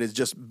song that is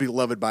just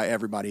beloved by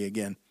everybody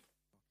again.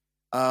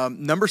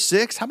 Number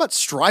 6, how about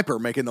Stryper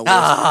making the list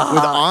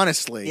with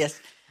Honestly? Yes.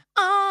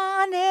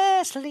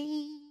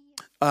 Honestly...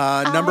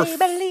 Number I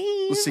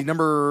believe. Let's see,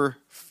 number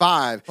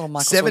 5,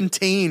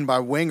 17 by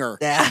Winger.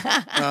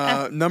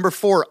 Number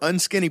 4,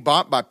 Unskinny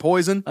Bop by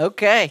Poison.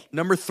 Okay.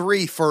 Number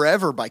 3,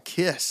 Forever by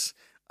Kiss.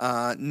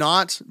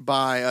 Not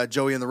by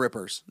Joey and the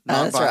Rippers.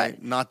 That's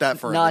right. Not that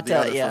Forever. Not the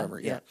other yeah, Forever.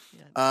 Yeah.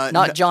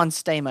 Not John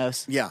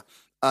Stamos. Yeah.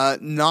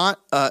 And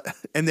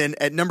then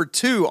at number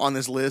 2 on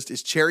this list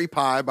is Cherry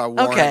Pie by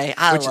Warren. Okay,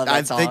 I love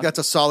that song. I think that's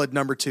a solid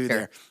number 2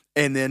 there.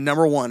 And then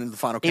number 1 is the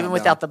Final Countdown. Even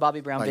without the Bobby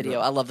Brown video,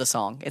 I love the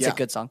song. It's a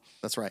good song.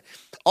 That's right.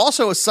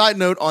 Also, a side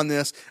note on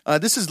this.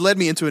 This has led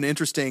me into an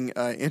interesting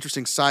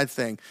side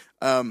thing.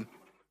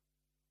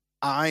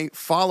 I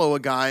follow a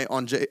guy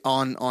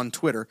on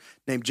Twitter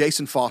named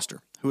Jason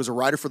Foster, who is a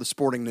writer for the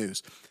Sporting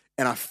News,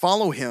 and I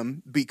follow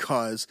him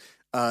because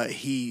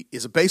he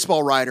is a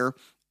baseball writer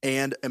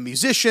and a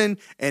musician,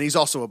 and he's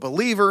also a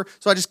believer.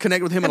 So I just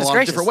connect with him in a lot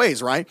of different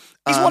ways, right?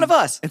 He's one of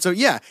us. And so,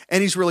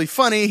 and he's really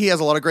funny. He has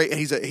a lot of great,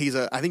 he's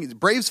a I think he's a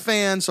Braves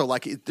fan. So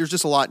like, there's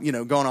just a lot,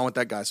 going on with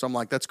that guy. So I'm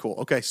like, that's cool.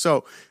 Okay.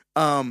 So,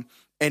 and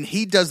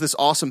he does this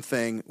awesome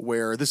thing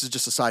where, this is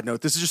just a side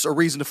note, this is just a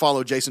reason to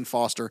follow Jason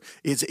Foster.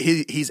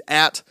 He's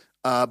at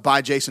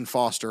by Jason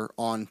Foster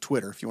on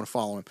Twitter, if you want to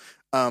follow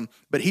him.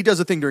 But he does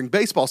a thing during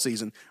baseball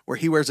season where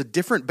he wears a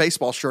different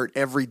baseball shirt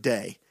every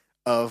day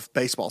of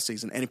baseball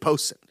season, and he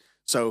posts it.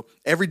 So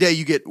every day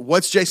you get,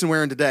 what's Jason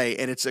wearing today?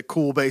 And it's a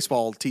cool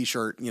baseball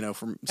t-shirt,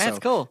 That's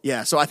cool.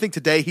 Yeah. So I think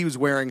today he was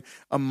wearing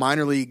a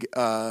minor league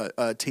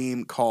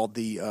team called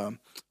the,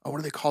 what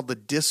are they called? The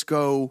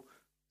Disco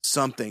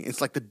something.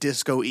 It's like the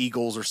Disco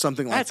Eagles or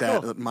something like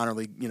that. Cool. Minor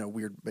league,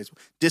 weird baseball.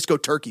 Disco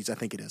Turkeys, I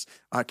think it is.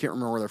 I can't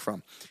remember where they're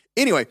from.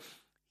 Anyway,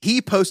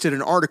 he posted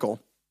an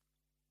article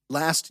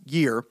last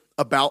year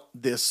about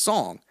this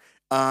song.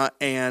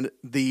 And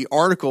the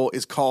article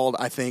is called,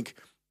 I think,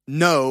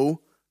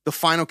 No, the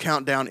Final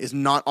Countdown is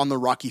not on the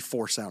Rocky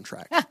IV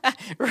soundtrack.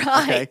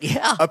 Right. Okay?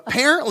 Yeah.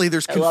 Apparently,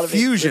 there's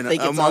confusion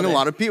among a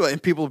lot of people.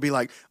 And people will be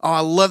like, oh, I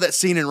love that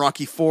scene in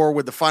Rocky IV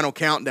with the Final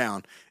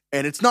Countdown.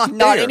 And it's not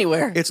there.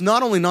 Anywhere. It's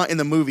not only not in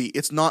the movie,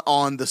 it's not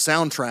on the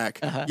soundtrack.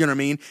 You know what I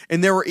mean?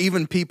 And there were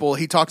even people,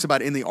 he talks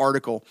about in the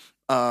article,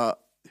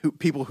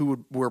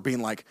 who were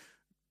being like,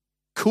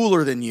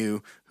 cooler than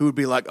you who would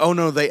be like, "Oh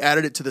no, they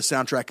added it to the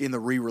soundtrack in the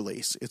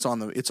re-release. It's on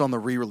the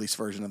re-release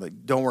version of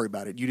it. Don't worry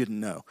about it. You didn't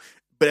know."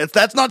 But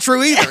that's not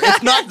true either.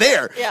 It's not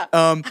there.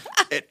 Yeah.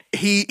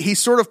 He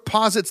sort of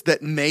posits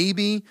that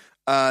maybe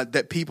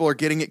that people are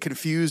getting it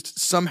confused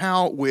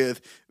somehow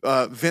with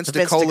Vince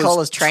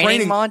DiCola's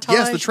training montage.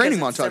 Yes, the training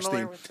montage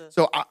theme.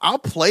 So I'll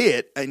play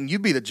it, and you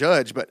be the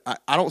judge. But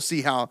I don't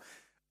see how.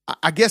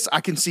 I guess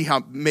I can see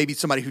how maybe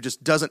somebody who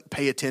just doesn't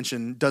pay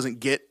attention, doesn't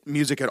get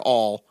music at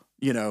all,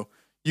 you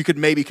could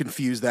maybe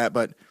confuse that,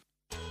 but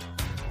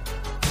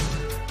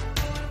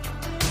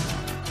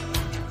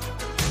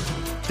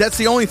that's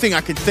the only thing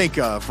I can think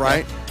of,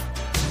 right?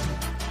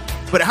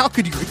 Yeah. But how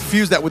could you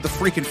confuse that with the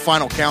freaking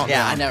final countdown?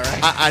 Yeah, I know, right?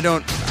 I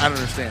don't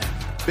understand.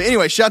 But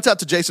anyway, shouts out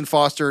to Jason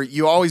Foster.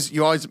 You always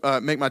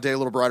make my day a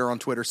little brighter on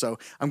Twitter, so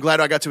I'm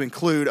glad I got to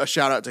include a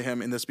shout out to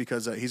him in this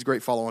because he's a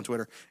great follow on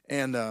Twitter.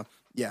 And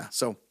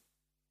so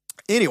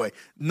anyway,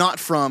 not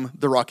from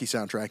the Rocky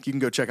soundtrack. You can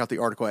go check out the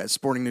article at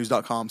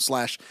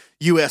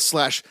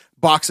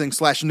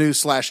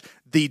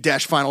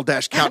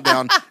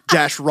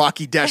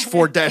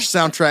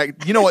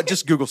sportingnews.com/us/boxing/news/the-final-countdown-Rocky-4-soundtrack. You know what?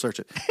 Just Google search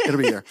it. It'll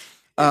be there.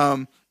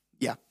 So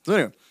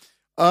anyway,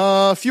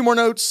 a few more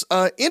notes.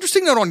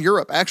 Interesting note on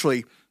Europe,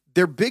 actually.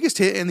 Their biggest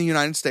hit in the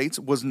United States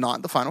was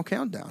not the Final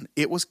Countdown.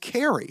 It was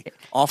Carrie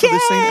off of the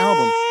same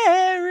album.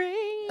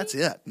 That's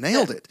it.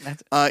 Nailed it.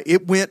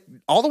 It went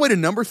all the way to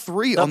number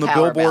 3 on the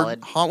Billboard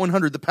ballad. Hot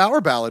 100. The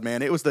power ballad,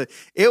 man. It was the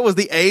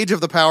age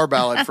of the power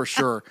ballad for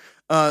sure.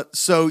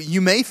 So you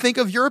may think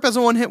of Europe as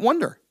a one-hit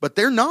wonder, but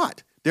they're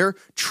not. They're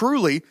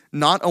truly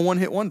not a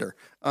one-hit wonder.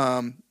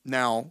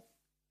 Now,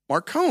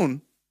 Mark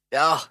Cohn.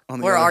 Oh,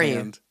 on the where other are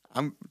hand,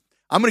 I'm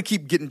going to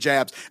keep getting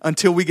jabs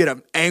until we get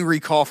an angry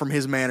call from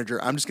his manager.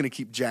 I'm just going to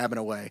keep jabbing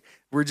away.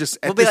 We'll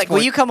be like,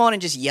 will you come on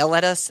and just yell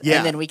at us? Yeah.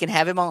 And then we can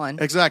have him on.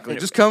 Exactly.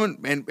 Just come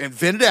and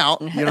vent it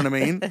out. You know what I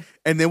mean?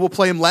 And then we'll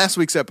play him last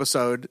week's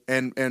episode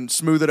and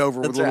smooth it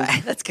over with a little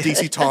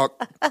DC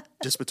talk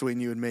just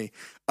between you and me.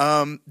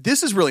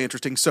 This is really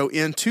interesting. So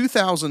in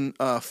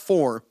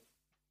 2004,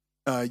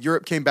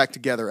 Europe came back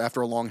together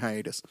after a long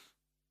hiatus.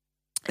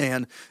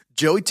 And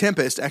Joey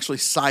Tempest actually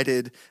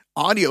cited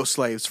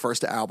Audioslave's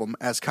first album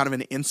as kind of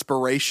an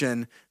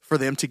inspiration for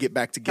them to get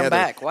back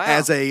together. Wow.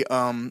 As a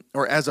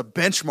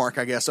benchmark,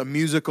 I guess, a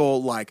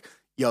musical like,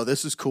 yo,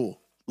 this is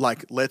cool.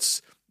 Like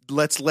let's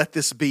let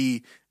this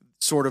be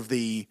sort of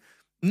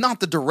not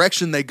the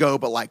direction they go,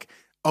 but like,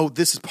 oh,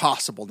 this is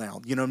possible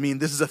now. You know what I mean?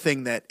 This is a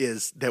thing that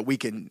we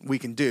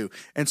can do.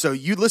 And so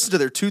you listen to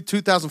their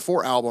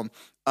 2004 album.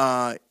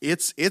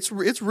 It's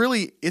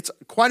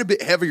quite a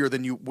bit heavier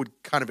than you would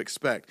kind of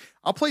expect.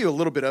 I'll play you a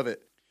little bit of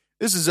it.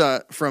 This is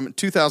from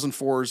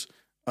 2004's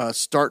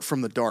Start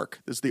From the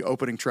Dark. This is the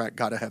opening track,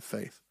 Gotta Have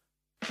Faith.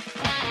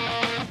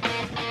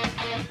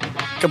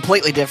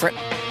 Completely different.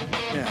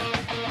 Yeah.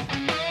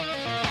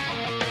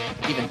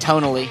 Even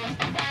tonally.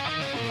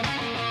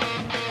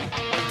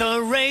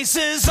 The race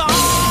is on.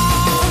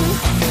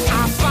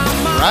 I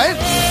found my Right?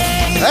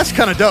 way. That's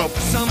kind of dope.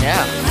 Something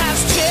Yeah.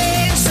 has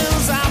changed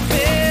since I've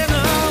been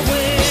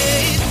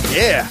away.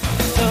 Yeah.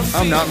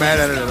 I'm not mad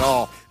at it at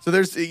all. So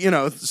there's,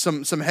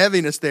 some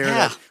heaviness there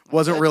that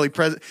wasn't really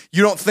present.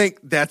 You don't think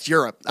that's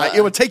Europe.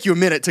 It would take you a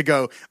minute to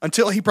go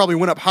until he probably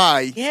went up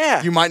high.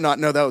 Yeah. You might not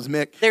know that was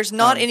Mick. There's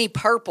not any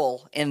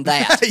purple in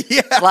that.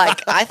 Yeah.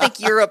 Like, I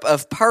think Europe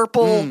of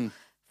purple,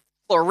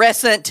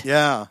 fluorescent.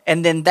 Yeah.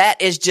 And then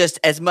that is just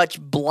as much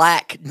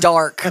black,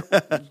 dark,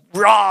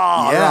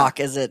 raw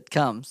rock as it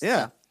comes.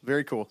 Yeah.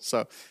 Very cool.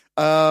 So,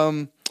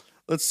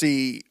 let's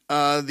see.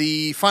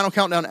 The Final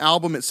Countdown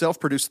album itself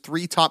produced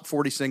 3 top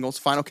 40 singles: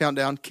 Final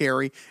Countdown,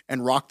 Carrie,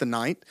 and Rock the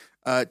Night.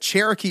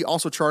 Cherokee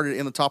also charted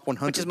in the top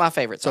 100. Which is my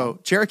favorite song.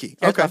 So, Cherokee.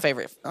 That's okay. my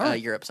favorite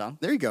Right. Europe song.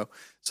 There you go.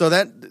 So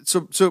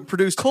it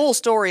produced... Cool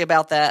story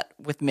about that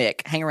with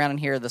Mick. Hang around and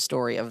hear the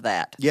story of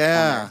that.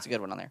 Yeah. It's a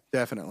good one on there.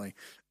 Definitely.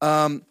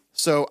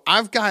 So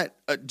I've got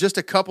just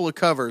a couple of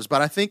covers,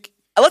 but I think...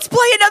 Let's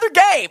play another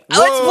game.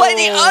 Let's play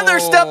the other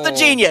Stump the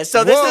Genius.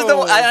 So this is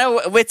I know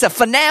it's a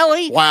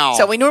finale. Wow.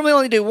 So we normally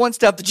only do one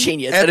Stump the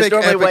Genius, and it's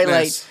normally way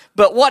late.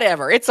 But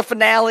whatever. It's a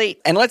finale,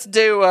 and let's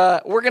do.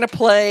 We're gonna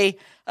play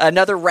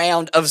another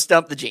round of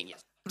Stump the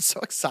Genius. I'm so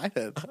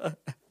excited.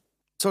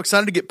 So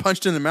excited to get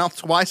punched in the mouth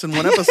twice in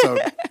one episode.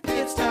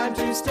 It's time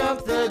to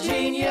stump the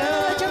genius.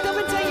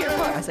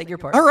 I said your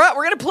part. All right,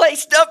 we're gonna play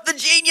Stump the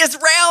Genius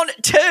round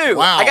 2.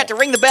 Wow. I got to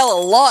ring the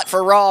bell a lot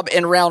for Rob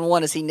in round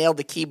 1 as he nailed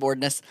the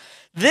keyboardness.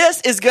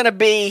 This is gonna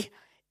be,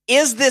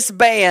 is this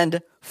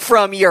band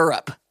from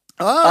Europe?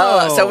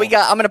 Oh. So I'm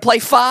going to play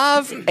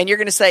 5, and you're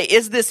going to say,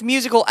 is this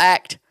musical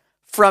act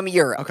from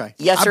Europe? Okay.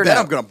 Yes or no? I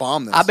bet I'm going to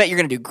bomb this. I bet you're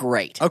going to do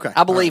great. Okay.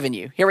 I believe in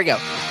you. Here we go.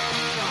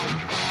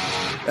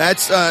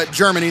 That's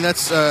Germany.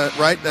 That's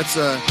right. That's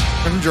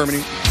from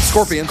Germany.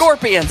 Scorpions.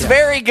 Scorpions. Yeah.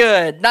 Very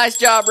good. Nice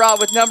job, Rob,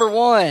 with number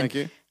 1. Thank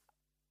you.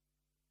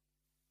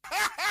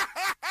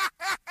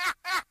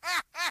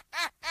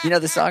 You know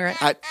this song,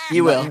 right?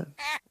 You will.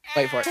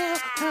 Wait for it.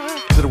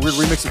 Is it a weird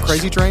remix of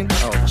Crazy Train?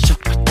 Oh.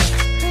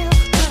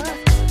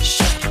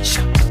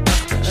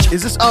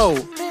 Is this? Oh.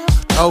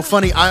 Oh,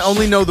 funny. I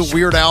only know the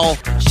Weird Al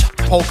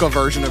polka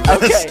version of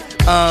this. Okay.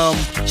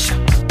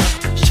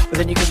 But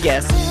then you can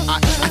guess.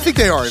 I think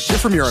they are. They're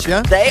from Europe,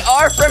 yeah? They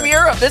are from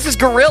Europe. This is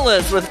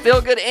Gorillaz with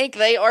Feel Good Inc.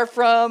 They are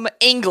from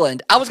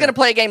England. I was going to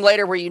play a game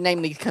later where you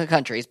name the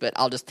countries, but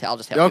I'll just help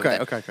you with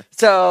it. Okay.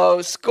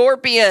 So,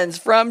 Scorpions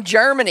from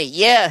Germany.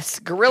 Yes.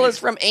 Gorillaz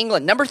from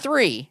England. Number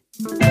 3.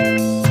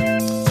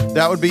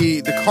 That would be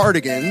the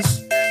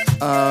Cardigans.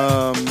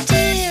 I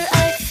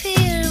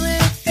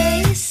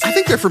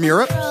think they're from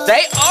Europe.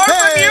 They are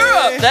from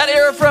Europe. That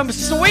are from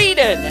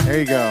Sweden. There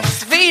you go.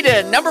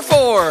 Sweden. Number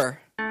 4.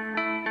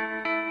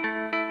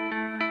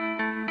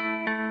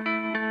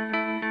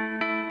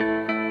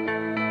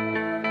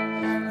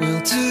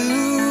 We'll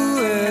do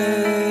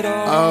it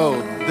all.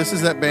 Oh, this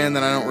is that band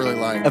that I don't really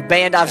like. A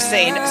band I've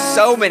seen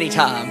so many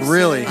times.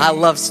 Really? I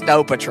love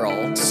Snow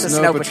Patrol. This is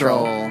Snow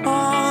Patrol.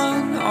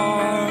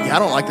 Yeah, I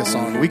don't like this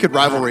song. We could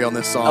rivalry on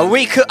this song.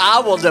 I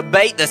will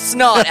debate the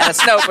snot out of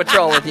Snow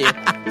Patrol with you.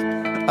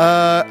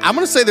 I'm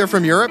going to say they're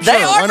from Europe. They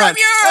Sure, are why from not?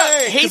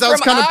 Europe. He's Because I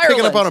was from kind of picking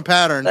up Ireland. on a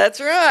pattern. That's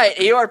right.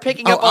 You are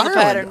picking up on the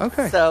Ireland. pattern.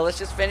 Okay. So let's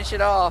just finish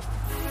it off.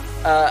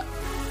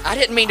 I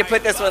didn't mean to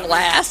put this one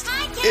last.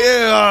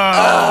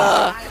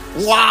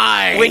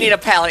 Why? We need a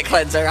palate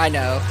cleanser. I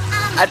know.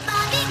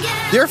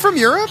 They're from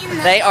Europe?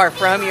 They are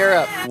from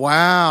Europe.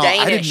 Wow.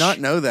 I did Danish. not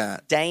know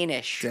that.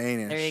 Danish.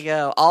 Danish. There you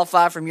go. All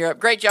 5 from Europe.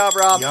 Great job,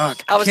 Rob.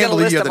 Yuck. I was can't gonna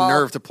believe list you had them the all.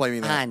 nerve to play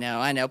me that. I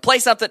know. Play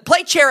something.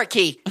 Play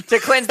Cherokee to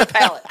cleanse the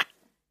palate.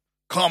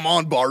 Come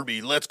on,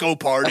 Barbie. Let's go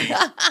party.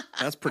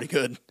 That's pretty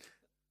good.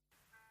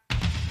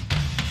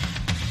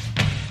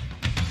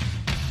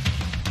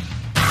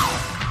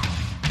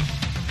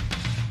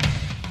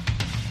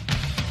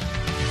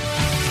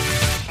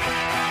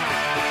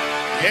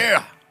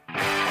 Yeah.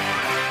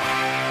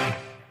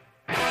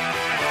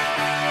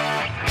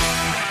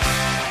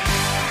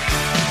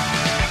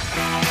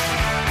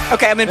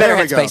 Okay, I'm in better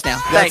There we go. headspace now.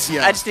 That's- Thanks.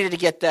 yeah. I just needed to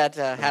get that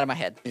out of my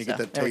head. You So, get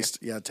that there we taste,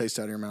 taste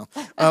out of your mouth.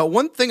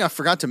 One thing I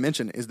forgot to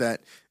mention is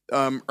that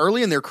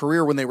early in their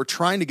career, when they were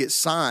trying to get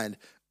signed,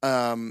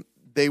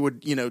 they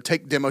would,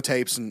 take demo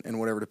tapes and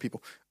whatever to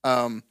people,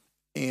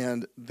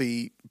 and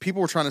the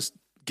people were trying to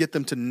get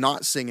them to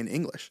not sing in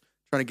English,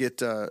 trying to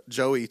get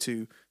Joey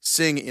to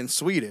sing in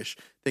Swedish,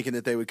 thinking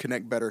that they would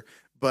connect better.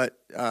 But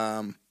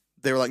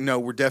they were like, "No,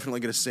 we're definitely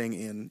going to sing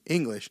in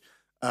English."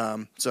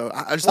 So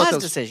I just thought Wise that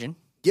was, decision.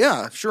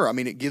 yeah, sure. I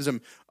mean, it gives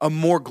them a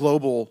more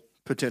global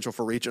potential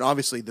for reach, and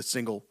obviously the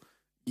single,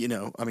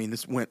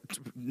 this went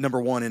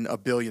number 1 in a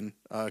billion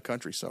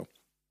countries, so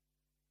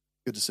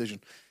good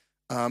decision.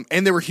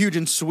 And they were huge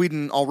in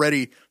Sweden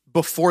already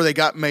before they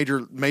got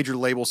major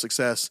label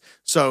success.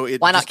 So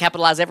Why not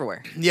capitalize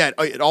everywhere? Yeah,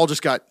 it all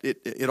just got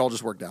it all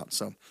just worked out.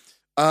 So,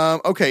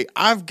 okay,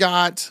 I've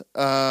got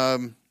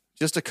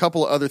just a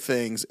couple of other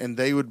things, and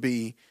they would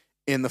be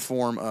in the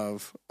form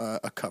of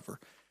a cover.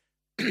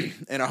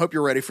 And I hope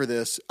you're ready for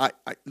this.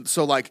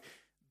 So like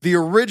the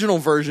original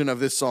version of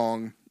this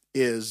song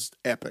is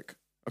epic.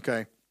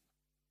 Okay.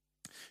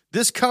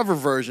 This cover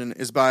version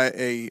is by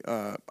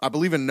I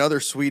believe another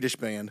Swedish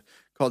band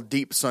called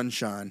Deep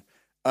Sunshine.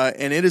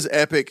 And it is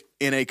epic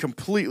in a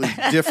completely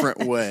different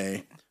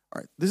way.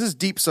 All right. This is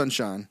Deep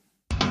Sunshine.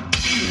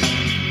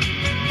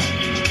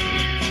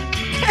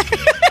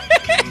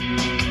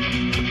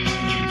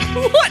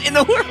 What in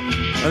the world?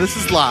 Now, this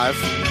is live.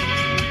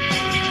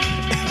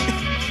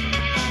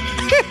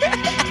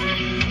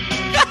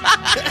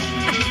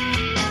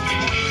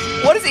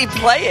 What is he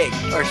playing?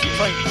 Or is she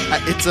playing?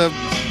 It's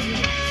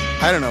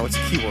I don't know. It's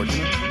a keyboard.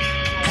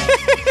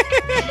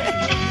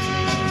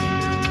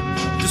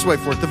 Just wait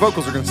for it. The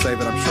vocals are going to save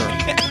it, I'm sure.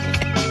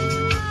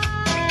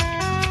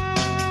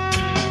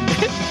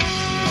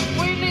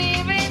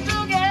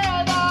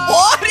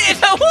 What in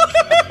the world?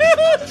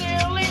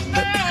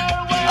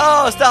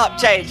 Oh, stop.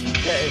 Change.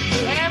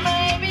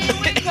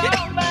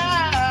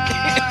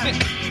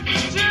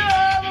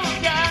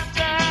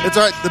 It's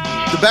all right.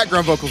 The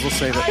background vocals will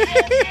save it.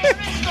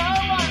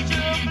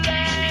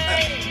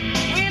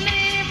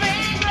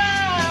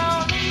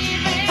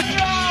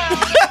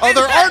 Oh,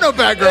 there are no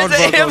background Is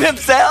it him vocals.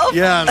 himself?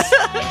 Yes.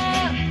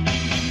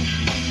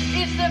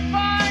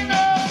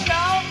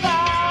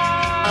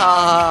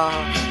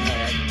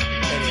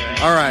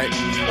 All right.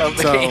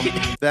 So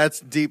that's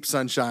Deep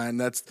Sunshine.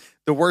 That's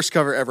the worst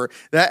cover ever.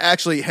 That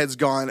actually has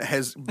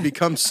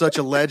become such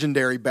a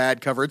legendary bad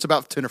cover. It's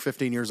about 10 or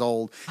 15 years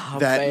old.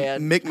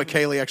 Man. Mick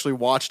Michaeli actually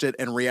watched it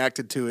and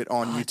reacted to it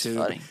on YouTube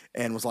funny.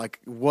 and was like,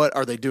 "What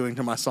are they doing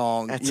to my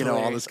song?" That's all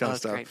hilarious. this kind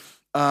of That's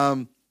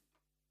stuff.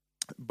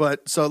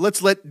 But so let's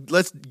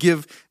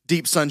give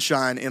Deep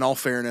Sunshine, in all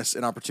fairness,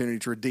 an opportunity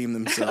to redeem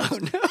themselves.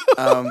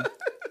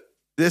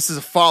 This is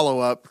a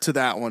follow-up to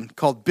that one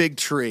called Big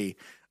Tree.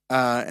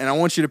 And I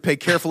want you to pay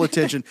careful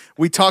attention.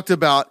 We talked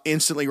about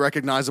instantly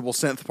recognizable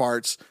synth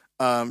parts.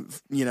 I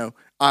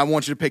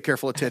want you to pay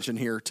careful attention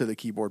here to the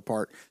keyboard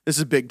part. This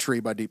is Big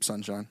Tree by Deep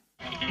Sunshine.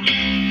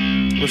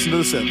 Listen to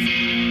the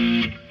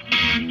synth.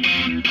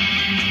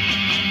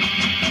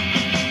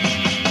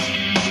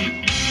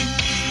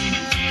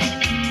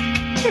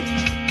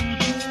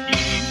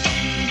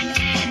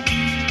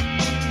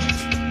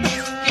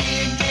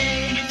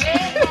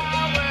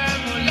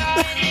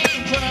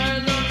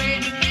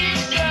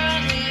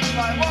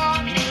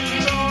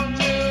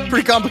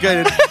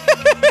 complicated.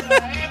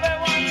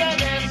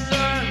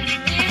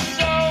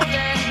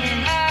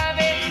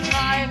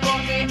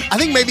 I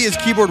think maybe his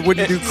keyboard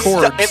wouldn't do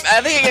chords.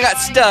 I think it got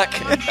stuck.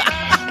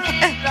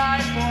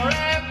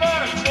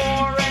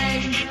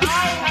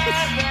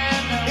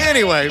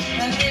 Anyway,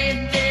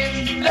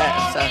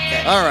 That's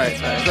okay. all right.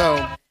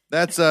 So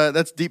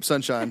that's Deep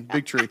Sunshine,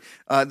 Big Tree.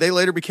 They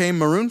later became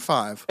Maroon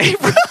 5.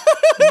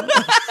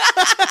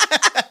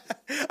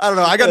 I don't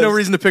know. I got no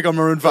reason to pick on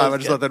Maroon 5. I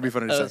just thought that'd be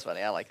funny to That's say.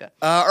 funny. I like that.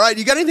 All right,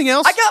 you got anything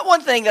else? I got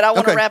one thing that I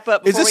want to wrap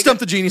up. Is this Stump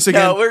the Genius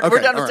again? No, we're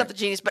Okay, done with all Stump right. the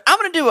Genius. But I'm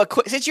going to do a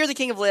quick. Since you're the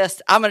king of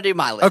lists, I'm going to do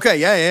my list. Okay,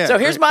 yeah. So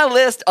here's my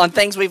list on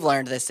things we've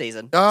learned this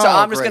season. Oh, so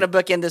I'm just great. going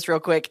to bookend this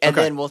real quick, and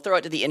Okay. then we'll throw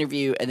it to the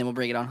interview, and then we'll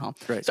bring it on home.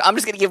 Great. So I'm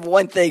just going to give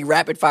one thing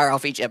rapid fire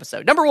off each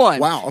episode. Number one.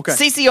 Wow, okay.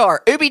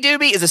 CCR. Ooby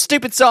Dooby is a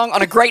stupid song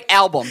on a great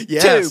album.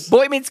 Yes. 2.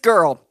 Boy Meets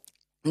Girl.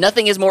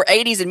 Nothing is more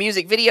 80s in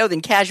music video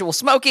than casual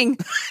smoking.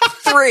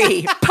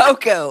 3.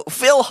 Poco.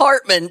 Phil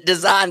Hartman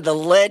designed the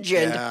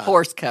legend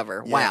horse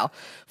cover. Wow.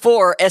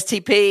 4.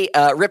 STP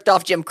ripped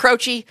off Jim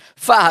Croce.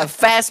 5.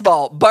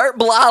 Fastball. Burt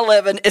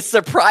Blyleven is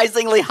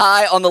surprisingly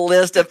high on the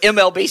list of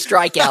MLB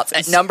strikeouts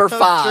at number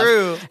 5.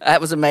 true.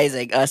 That was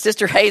amazing.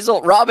 Sister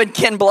Hazel, Robin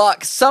Ken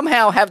Block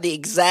somehow have the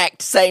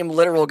exact same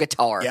literal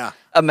guitar. Yeah.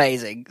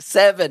 Amazing.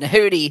 7.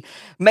 Hootie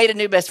made a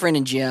new best friend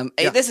in Jim.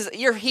 Hey, this is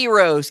your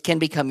heroes can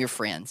become your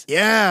friends.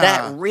 Yeah.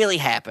 That really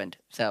happened.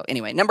 So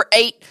anyway, number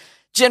 8.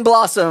 Gin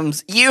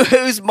Blossoms,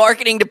 Yoo-Hoo's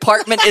marketing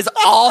department is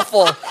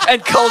awful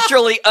and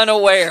culturally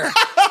unaware.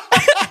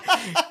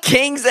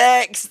 King's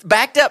X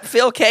backed up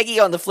Phil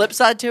Keggy on the Flip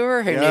Side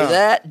tour. Who knew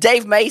that?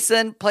 Dave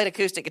Mason played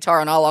acoustic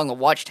guitar on All Along the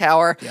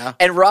Watchtower. Yeah.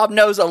 And Rob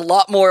knows a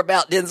lot more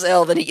about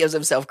Denzel than he gives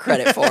himself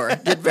credit for.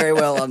 Did very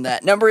well on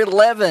that. Number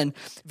 11,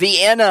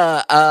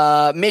 Vienna.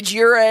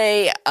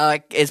 Midjure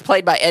is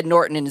played by Ed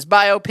Norton in his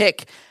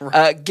biopic.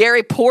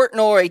 Gary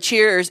Portnoy,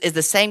 Cheers, is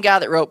the same guy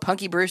that wrote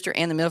Punky Brewster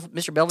and the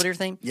Mr. Belvedere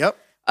theme. Yep.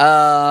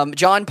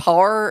 John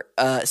Parr,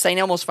 St.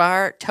 Elmo's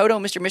Fire, Toto,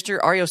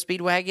 Mr. REO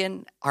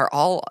Speedwagon are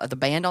all the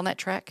band on that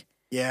track.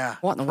 Yeah.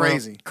 What in the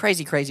Crazy. world?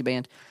 Crazy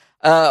band.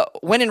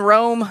 When in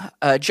Rome,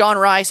 John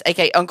Rice,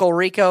 a.k.a. Uncle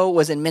Rico,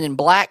 was in Men in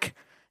Black.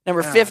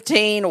 Number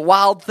 15,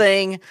 Wild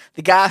Thing.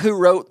 The guy who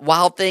wrote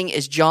Wild Thing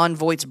is John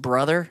Voight's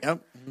brother.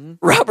 Yep.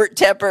 Robert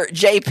Tepper,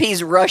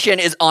 JP's Russian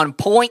is on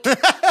point.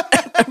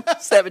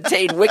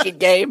 17, Wicked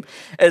Game.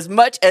 As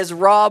much as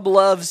Rob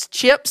loves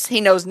chips, he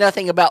knows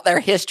nothing about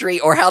their history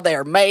or how they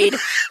are made.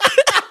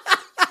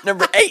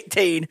 Number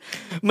 18,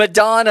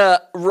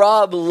 Madonna.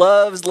 Rob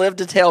loves Live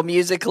to Tell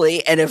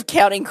musically, and if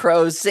Counting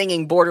Crows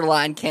singing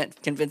Borderline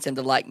can't convince him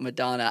to like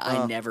Madonna,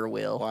 I never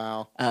will.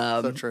 Wow.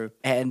 So true.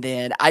 And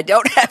then I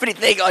don't have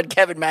anything on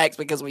Kevin Max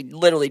because we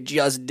literally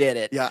just did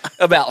it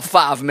about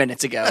 5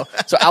 minutes ago.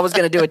 So I was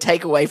going to do a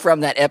takeaway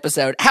from that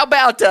episode. How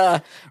about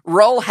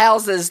roll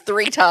houses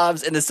 3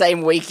 times in the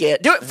same weekend?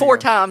 Do it 4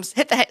 times,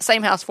 hit the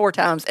same house 4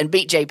 times, and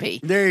beat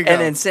JP. There you go. And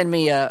then send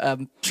me a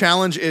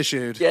Challenge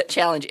issued.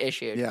 challenge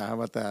issued. Yeah, how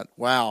about that?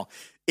 Wow.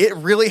 It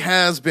really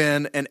has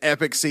been an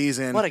epic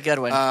season. What a good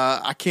one.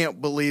 I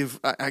can't believe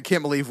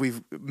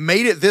we've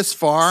made it this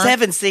far.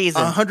 7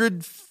 seasons.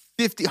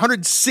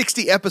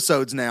 160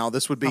 episodes now.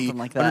 This would be Something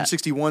like that.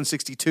 161,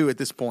 62 at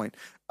this point.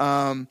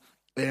 And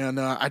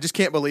I just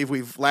can't believe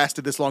we've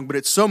lasted this long, but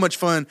it's so much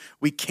fun.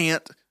 We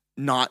can't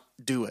not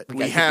do it.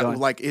 gotta keep going.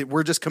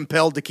 We're just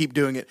compelled to keep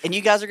doing it. And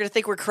you guys are going to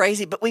think we're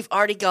crazy, but we've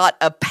already got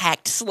a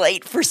packed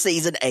slate for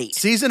season 8.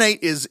 Season 8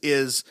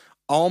 is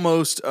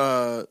almost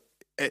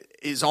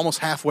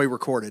halfway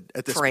recorded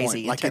at this Crazy.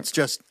 point. Like it's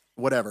just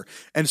whatever.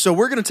 And so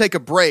we're going to take a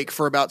break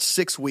for about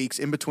 6 weeks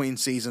in between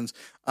seasons.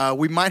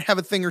 We might have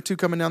a thing or two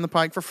coming down the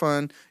pike for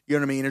fun. You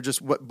know what I mean? Or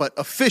just but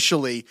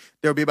officially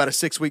there'll be about a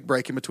 6-week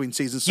break in between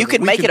seasons. So You that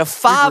could we make can it a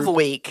regroup.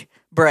 5-week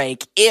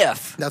break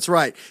if That's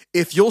right.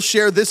 If you'll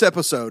share this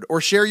episode or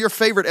share your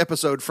favorite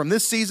episode from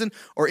this season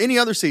or any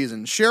other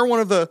season, share one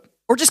of the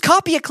or just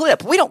copy a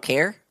clip. We don't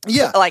care.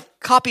 Yeah. Like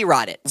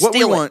copyright it, what we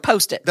steal want, it,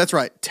 post it. That's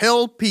right.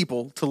 Tell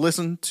people to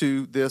listen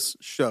to this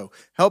show.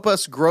 Help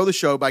us grow the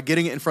show by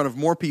getting it in front of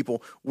more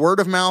people.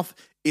 Word of mouth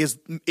is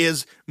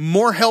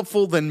more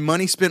helpful than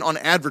money spent on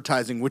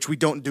advertising, which we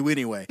don't do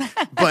anyway.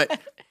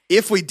 But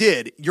if we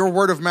did, your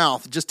word of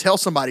mouth, just tell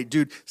somebody,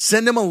 dude,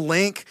 send them a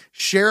link,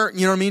 share,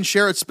 you know what I mean?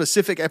 Share a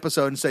specific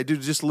episode and say,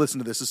 dude, just listen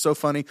to this. It's so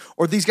funny.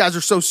 Or these guys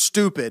are so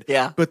stupid.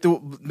 Yeah. But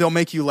they'll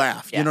make you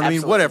laugh. Yeah, You know what I mean?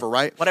 absolutely. Whatever,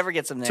 right? Whatever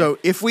gets them there. So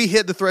if we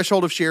hit the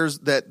threshold of shares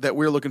that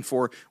we're looking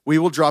for, we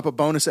will drop a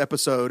bonus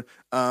episode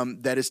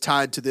that is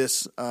tied to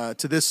this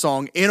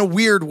song in a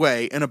weird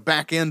way, in a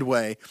back end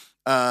way,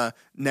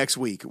 next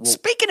week.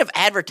 Speaking of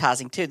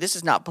advertising, too, this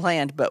is not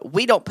planned, but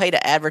we don't pay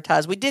to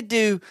advertise. We did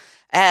do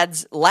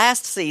ads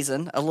last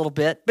season a little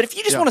bit, but if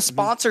you just want to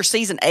sponsor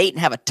season 8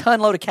 and have a ton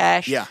load of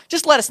cash,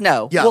 just let us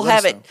know. Yeah, we'll let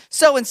have us it. know.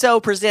 So-and-so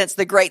presents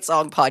the Great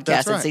Song Podcast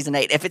That's in right. season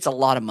 8. If it's a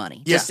lot of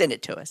money, just send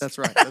it to us. That's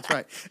right. That's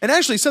right. And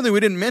actually, something we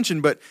didn't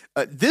mention, but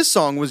this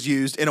song was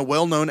used in a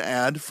well-known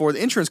ad for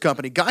the insurance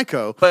company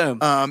Geico.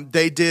 Boom.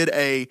 They did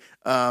a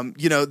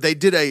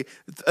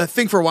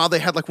thing for a while. They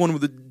had like one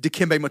with the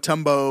Dikembe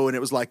Mutombo, and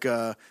it was like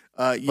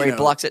Where he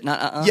blocks it.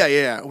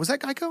 Yeah. Was that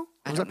Geico?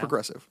 Or was that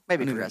Progressive?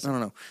 Maybe Progressive. I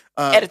don't know.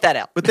 Edit that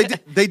out. But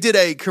they did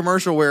a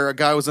commercial where a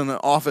guy was in the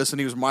office and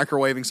he was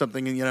microwaving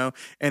something,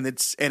 and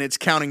it's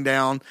counting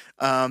down,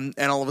 and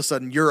all of a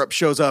sudden Europe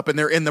shows up and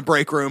they're in the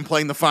break room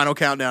playing the final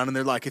countdown, and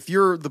they're like, if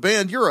you're the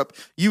band Europe,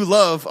 you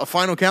love a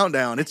final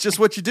countdown. It's just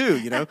what you do,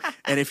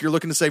 And if you're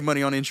looking to save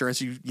money on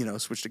insurance, you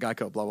switch to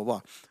Geico. Blah blah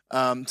blah.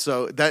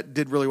 So that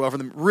did really well for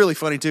them. Really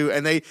funny too,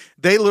 and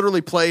they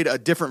literally played a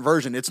different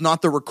version. It's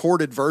not the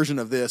recorded version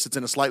of this. It's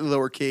in a slightly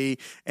lower key,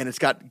 and it's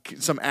got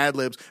some ad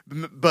libs.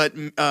 But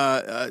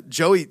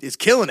Joey is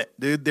killing it,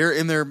 dude. They're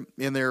in their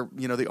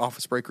the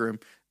office break room,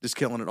 just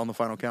killing it on the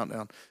final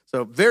countdown.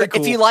 So very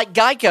cool. If you like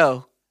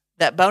Geico,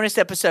 that bonus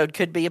episode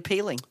could be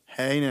appealing.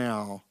 Hey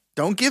now,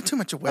 don't give too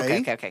much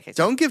away. Okay.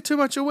 Don't give too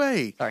much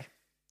away. Sorry.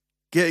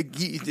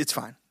 It's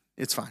fine.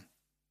 It's fine.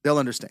 They'll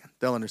understand.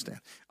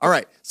 All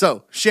right.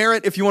 So share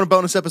it if you want a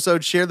bonus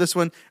episode. Share this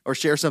one or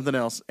share something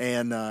else,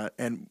 and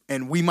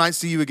we might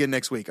see you again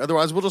next week.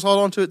 Otherwise, we'll just hold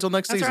on to it till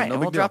next season. Right. No and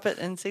big we'll deal. drop it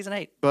in season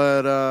 8.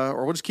 But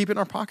or we'll just keep it in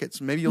our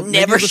pockets. Maybe you'll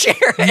never share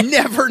it.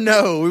 Never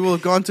know. We will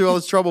have gone through all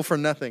this trouble for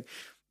nothing.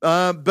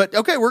 But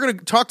okay, we're gonna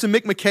talk to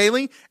Mick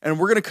Michaeli, and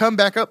we're gonna come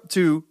back up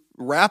to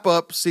wrap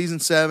up season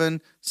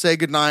 7. Say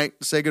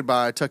goodnight. Say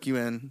goodbye. Tuck you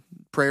in.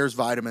 Prayers,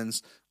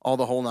 vitamins. All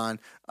the whole nine.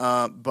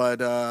 But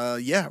we're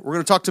going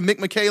to talk to Mick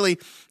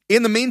Michaeli.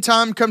 In the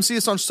meantime, come see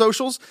us on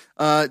socials,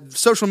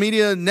 social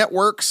media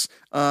networks,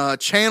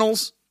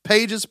 channels,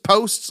 pages,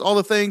 posts, all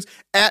the things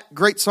at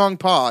Great Song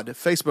Pod,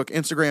 Facebook,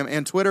 Instagram,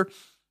 and Twitter.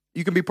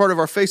 You can be part of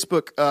our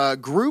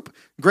Facebook group,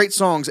 Great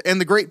Songs,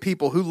 and the great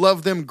people who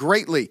love them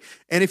greatly.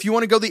 And if you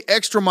want to go the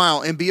extra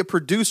mile and be a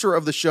producer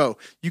of the show,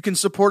 you can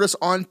support us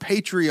on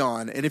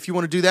Patreon. And if you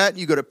want to do that,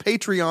 you go to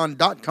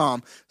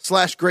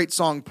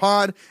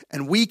patreon.com/greatsongpod,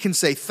 and we can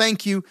say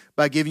thank you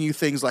by giving you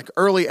things like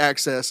early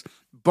access,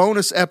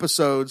 bonus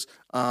episodes,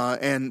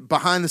 and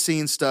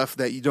behind-the-scenes stuff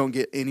that you don't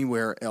get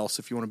anywhere else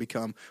if you want to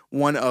become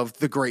one of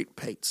the great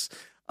Pates.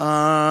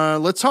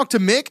 Let's talk to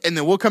Mick, and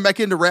then we'll come back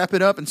in to wrap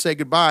it up and say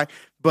goodbye.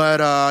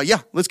 But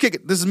let's kick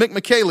it. This is Mick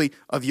Michaeli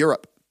of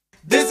Europe.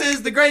 This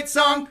is the Great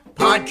Song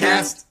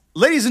Podcast.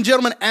 Ladies and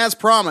gentlemen, as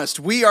promised,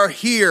 we are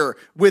here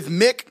with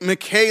Mick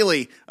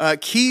Michaeli,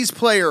 keys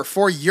player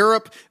for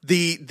Europe,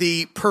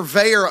 the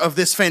purveyor of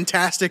this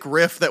fantastic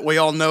riff that we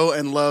all know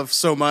and love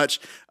so much.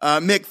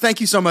 Mick, thank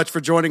you so much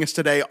for joining us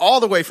today, all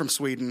the way from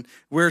Sweden.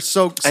 We're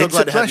so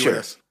glad to have you with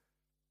us.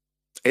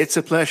 It's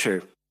a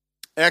pleasure.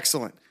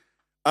 Excellent.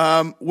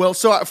 So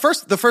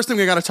the first thing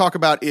we got to talk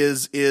about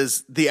is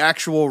the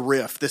actual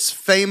riff, this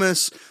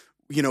famous,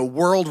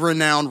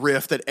 world-renowned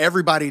riff that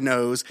everybody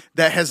knows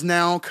that has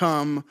now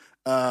come,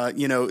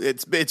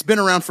 it's been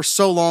around for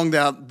so long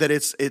now that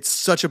it's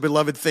such a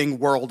beloved thing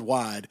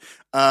worldwide.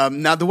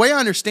 Now, the way I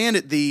understand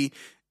it, the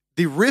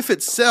riff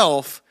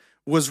itself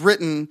was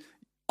written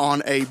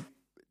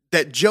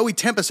that Joey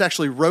Tempest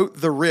actually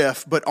wrote the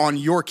riff, but on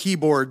your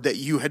keyboard that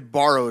you had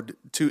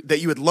that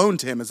you had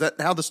loaned to him. Is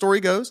that how the story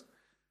goes?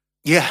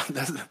 Yeah,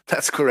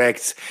 that's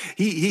correct.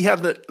 He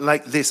had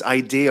this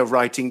idea of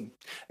writing.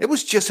 It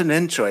was just an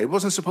intro. It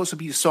wasn't supposed to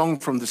be a song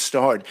from the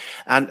start.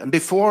 And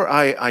before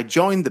I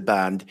joined the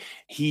band,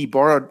 he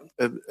borrowed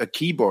a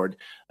keyboard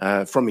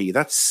from me.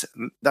 That's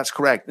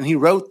correct. And he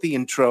wrote the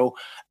intro,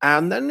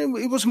 and then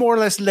it was more or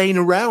less laying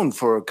around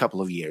for a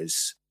couple of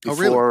years. Before, oh,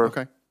 really?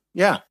 Okay.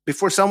 Yeah,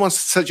 before someone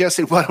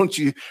suggested, why don't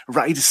you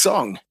write a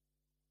song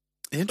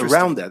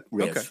around that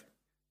riff? Okay.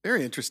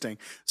 Very interesting.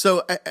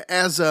 So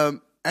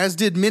as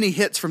did many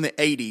hits from the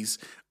 80s,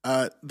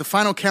 the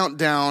Final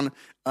Countdown,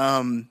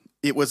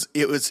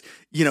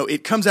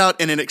 it comes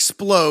out and it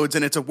explodes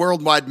and it's a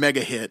worldwide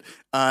mega hit.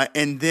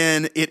 And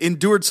then it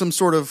endured some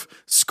sort of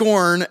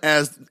scorn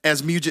as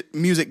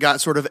music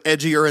got sort of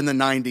edgier in the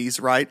 90s,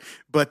 right?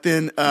 But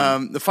then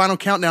the Final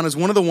Countdown is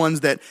one of the ones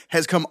that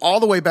has come all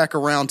the way back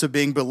around to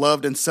being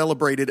beloved and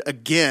celebrated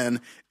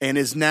again, and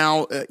is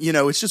now,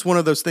 it's just one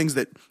of those things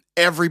that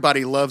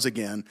everybody loves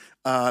again.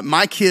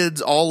 My kids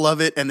all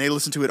love it and they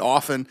listen to it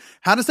often.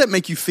 How does that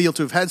make you feel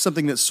to have had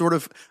something that's sort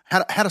of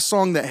had a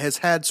song that has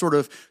had sort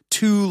of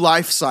 2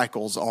 life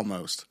cycles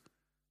almost?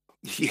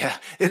 Yeah,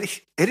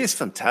 it is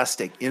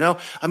fantastic. I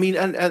mean,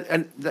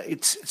 and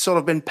it's sort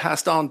of been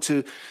passed on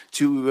to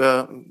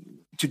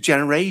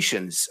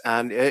generations,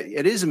 and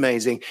it is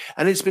amazing.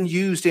 And it's been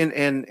used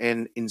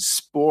in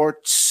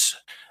sports.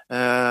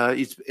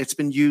 It's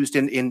been used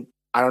in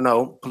I don't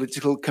know,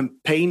 political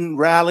campaign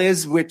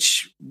rallies,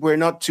 which we're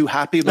not too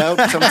happy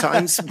about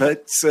sometimes,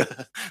 but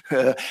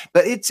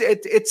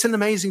it's an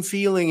amazing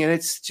feeling, and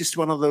it's just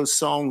one of those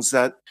songs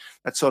that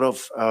sort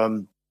of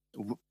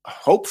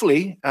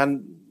hopefully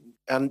and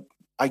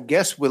I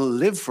guess will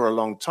live for a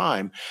long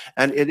time.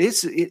 And it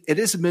is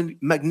a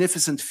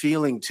magnificent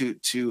feeling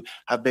to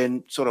have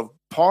been sort of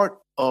part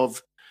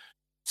of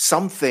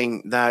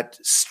something that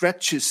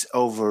stretches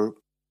over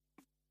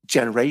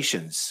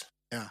generations.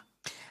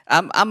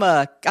 I'm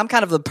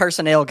kind of the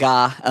personnel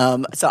guy.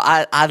 So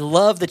I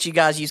love that you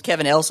guys use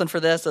Kevin Elson for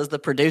this as the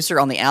producer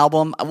on the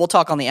album. We'll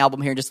talk on the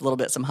album here in just a little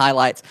bit, some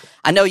highlights.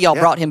 I know y'all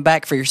brought him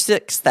back for your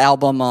 6th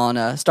album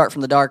on Start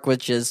From the Dark,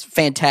 which is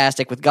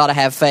fantastic with Gotta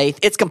Have Faith.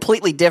 It's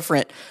completely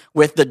different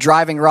with the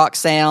driving rock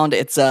sound.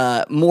 It's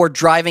more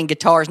driving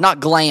guitars, not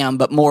glam,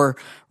 but more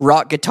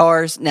rock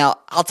guitars. Now,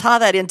 I'll tie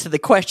that into the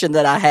question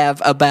that I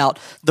have about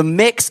the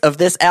mix of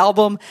this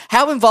album.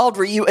 How involved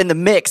were you in the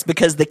mix?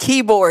 Because the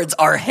keyboards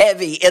are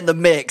heavy in the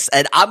mix,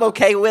 and I'm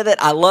okay with it.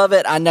 I love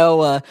it. I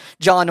know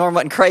John Norm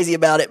wasn't crazy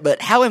about it,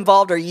 but how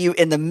involved are you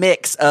in the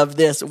mix of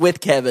this with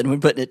Kevin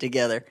when putting it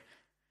together?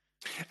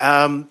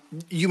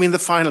 You mean the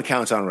final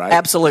countdown, right?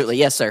 Absolutely.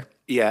 Yes, sir.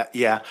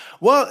 Yeah.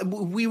 Well,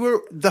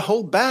 the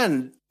whole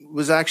band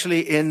was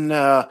actually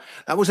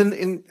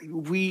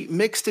we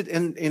mixed it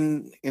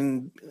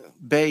in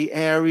Bay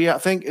Area, I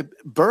think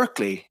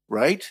Berkeley,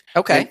 right?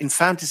 Okay. In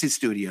Fantasy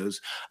Studios,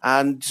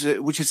 and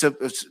which is a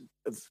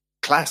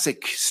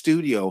classic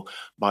studio,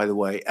 by the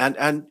way,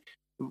 and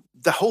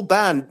the whole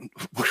band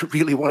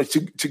really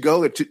wanted to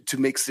go there to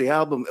mix the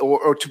album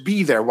or to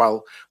be there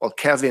while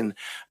Kevin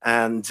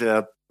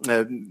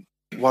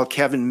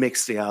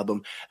mixed the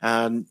album.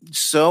 And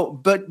so,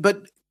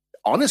 but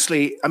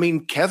honestly, I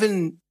mean,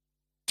 Kevin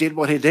did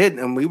what he did,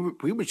 and we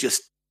were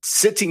just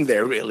sitting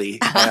there really.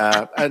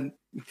 And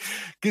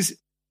because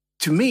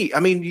to me, I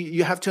mean,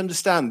 you have to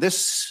understand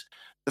this.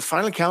 The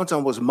Final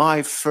Countdown was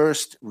my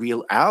first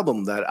real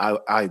album that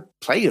I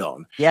played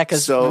on. Yeah,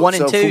 because 1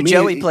 and 2,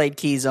 Joey played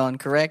keys on,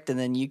 correct? And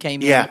then you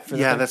came in for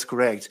the third. That's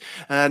correct.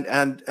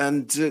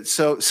 And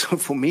so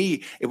for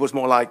me, it was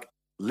more like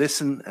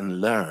listen and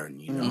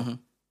learn, you know. Mm-hmm.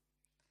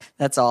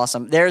 That's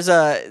awesome.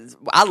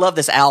 I love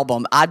this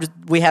album.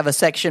 We have a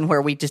section where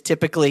we just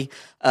typically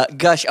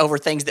gush over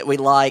things that we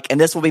like,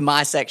 and this will be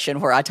my section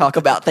where I talk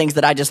about things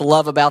that I just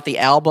love about the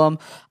album.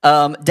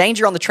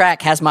 Danger on the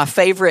Track has my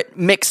favorite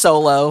mix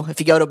solo. If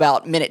you go to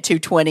about minute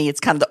 2:20, it's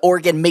kind of the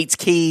organ meets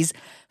keys.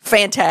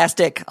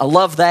 Fantastic. I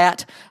love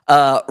that.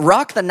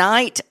 Rock the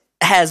Night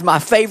has my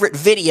favorite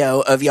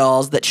video of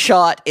y'all's that's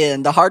shot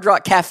in the Hard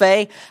Rock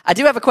Cafe. I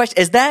do have a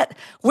question.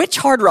 Which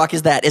Hard Rock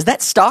is that? Is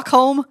that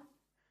Stockholm?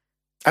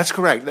 That's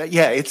correct.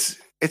 Yeah, it's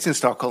in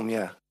Stockholm.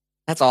 Yeah,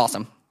 that's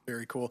awesome.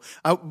 Very cool.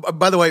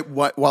 By the way,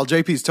 while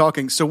JP's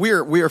talking, so we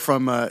are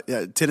from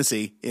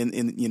Tennessee in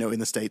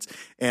the States,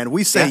 and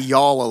we say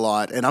y'all a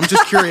lot. And I'm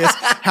just curious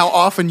how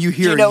often you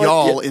hear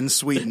y'all in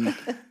Sweden.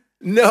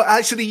 No,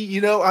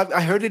 actually,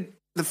 I heard it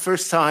the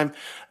first time.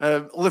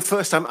 The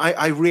first time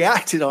I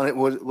reacted on it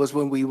was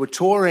when we were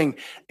touring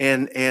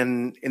in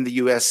the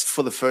US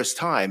for the first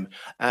time,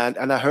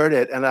 and I heard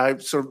it, and I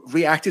sort of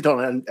reacted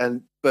on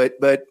it,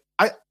 but.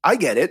 I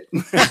get it.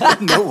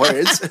 No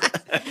worries.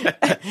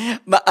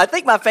 I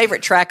think my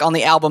favorite track on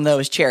the album, though,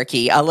 is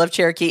Cherokee. I love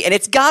Cherokee. And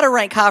it's got to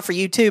rank high for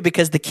you, too,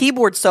 because the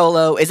keyboard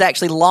solo is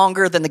actually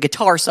longer than the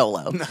guitar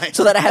solo. Nice.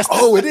 So that it has to...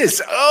 Oh, it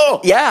is?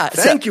 Oh! Yeah.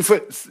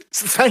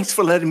 Thanks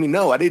for letting me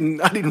know. I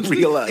didn't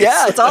realize.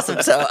 Yeah, it's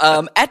awesome.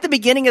 So at the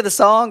beginning of the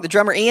song, the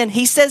drummer Ian,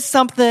 he says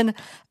something...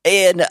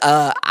 And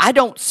I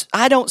don't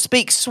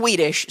speak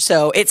Swedish,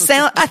 so I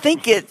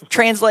think it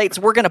translates.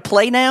 We're gonna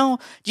play now.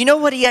 Do you know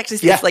what he actually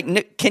says?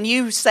 Like, can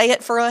you say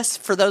it for us?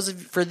 For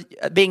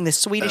being the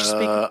Swedish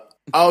speaker.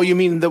 Oh, you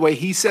mean the way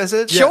he says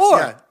it? Sure.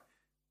 Yes,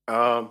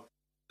 yeah.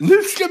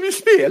 Nu ska vi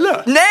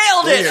spela.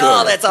 Nailed it!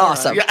 Oh, that's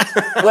awesome.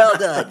 Yeah. Well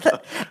done.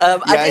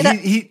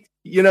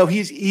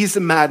 He's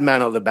the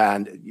madman of the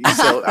band.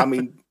 So I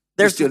mean,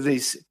 there's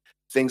these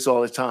things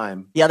all the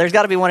time. Yeah, there's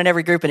got to be one in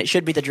every group, and it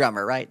should be the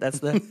drummer, right? That's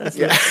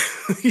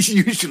He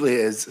usually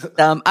is.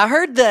 I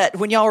heard that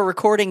when y'all were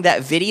recording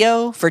that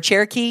video for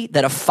Cherokee,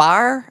 that a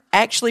fire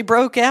actually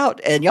broke out,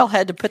 and y'all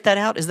had to put that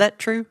out. Is that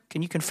true?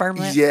 Can you confirm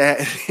that?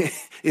 Yeah,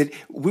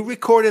 we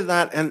recorded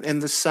that in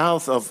the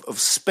south of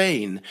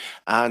Spain,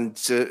 and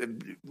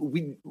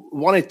we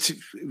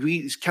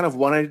kind of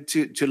wanted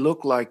to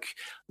look like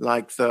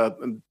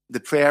the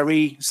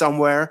prairie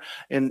somewhere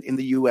in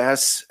the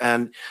U.S.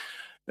 and.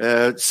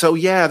 So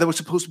there were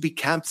supposed to be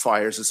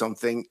campfires or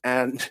something,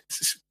 and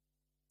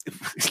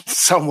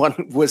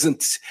someone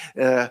wasn't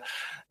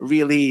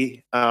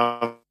really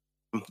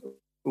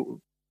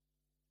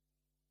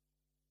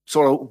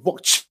sort of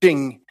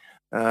watching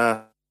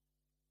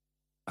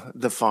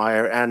the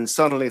fire, and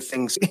suddenly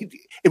things.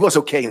 It was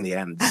okay in the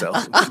end. So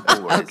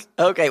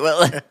okay,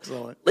 well,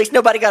 at least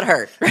nobody got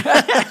hurt.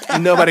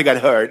 Nobody got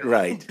hurt,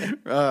 right?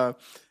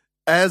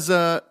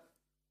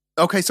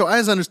 Okay, so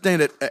as I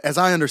understand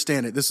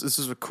it, this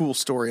is a cool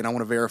story, and I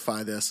want to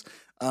verify this.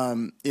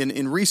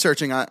 In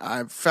researching,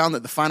 I found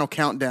that the Final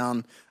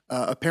Countdown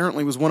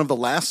apparently was one of the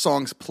last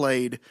songs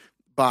played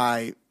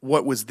by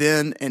what was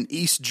then an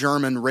East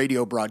German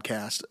radio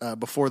broadcast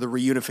before the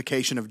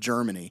reunification of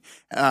Germany.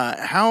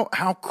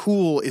 How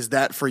cool is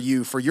that for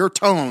you, for your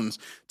tones,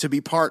 to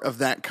be part of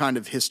that kind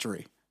of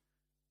history?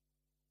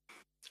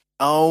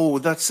 Oh,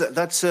 that's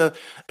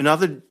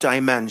another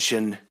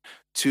dimension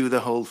to the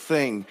whole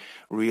thing,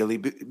 really,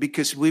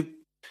 because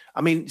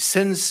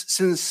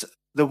since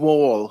the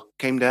wall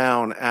came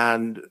down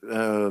and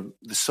the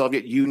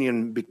Soviet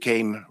Union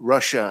became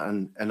Russia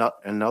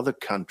and other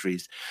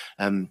countries,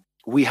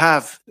 we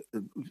have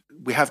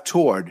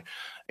toured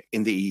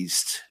in the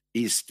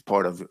east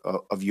part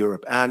of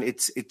Europe, and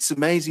it's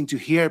amazing to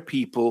hear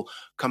people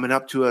coming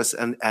up to us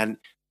and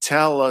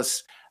tell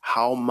us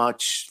how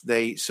much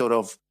they sort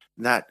of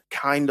that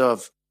kind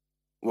of,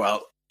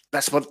 well,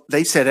 that's what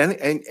they said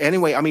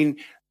anyway. I mean,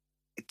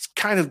 it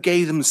kind of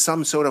gave them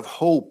some sort of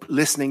hope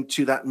listening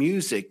to that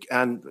music,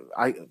 and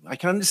I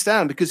can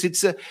understand, because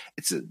it's a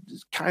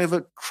kind of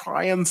a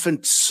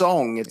triumphant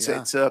song. It's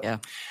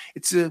a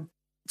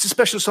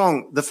special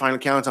song, The Final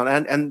Countdown,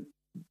 and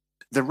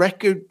the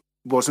record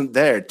wasn't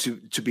there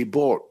to be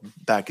bought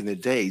back in the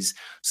days,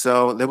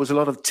 so there was a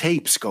lot of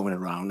tapes going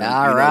around.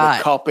 All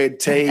right, copied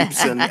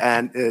tapes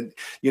and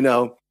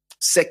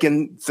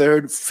second,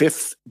 third,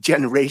 fifth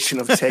generation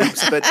of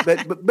tapes,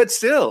 but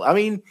still, I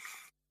mean,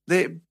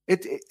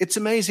 it's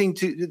amazing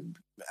to,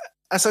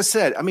 as I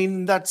said, I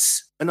mean,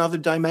 that's another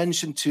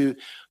dimension to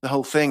the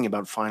whole thing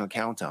about Final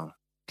Countdown.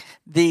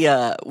 We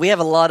have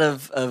a lot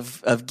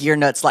of gear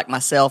nuts like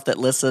myself that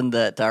listen,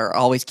 that are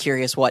always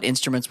curious what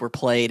instruments were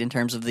played in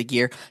terms of the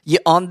gear.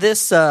 On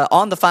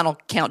the Final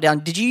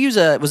Countdown, did you use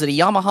was it a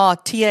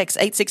Yamaha TX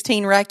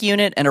 816 rack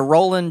unit and a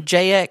Roland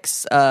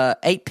JX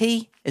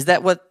 8P? Is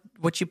that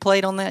what you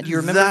played on that? Do you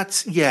remember?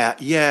 That's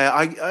yeah.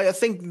 I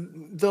think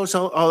those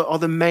are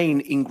the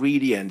main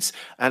ingredients.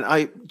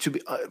 And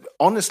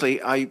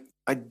honestly, I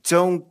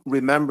don't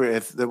remember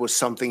if there was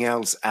something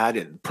else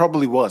added.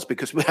 Probably was,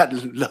 because we had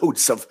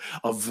loads of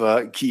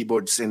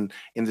keyboards in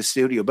the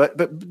studio. But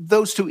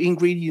those two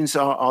ingredients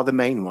are the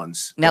main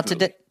ones. Now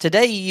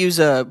today you use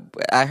I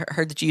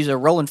heard that you use a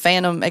Roland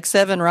Phantom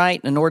X7,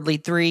 right? A Nord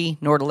Lead 3,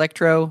 Nord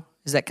Electro.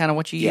 Is that kind of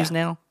what you use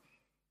now?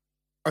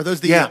 Are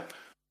those the? Yeah.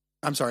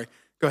 I'm sorry.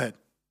 Go ahead.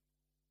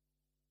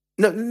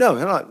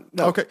 No.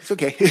 Okay, it's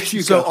okay.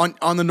 So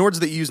on the Nords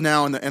that you use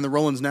now and the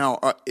Rolands now,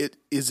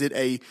 is it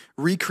a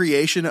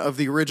recreation of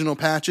the original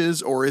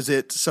patches, or is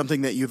it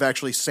something that you've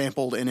actually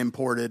sampled and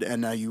imported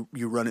and now you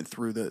run it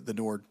through the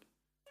Nord?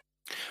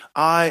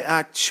 I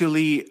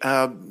actually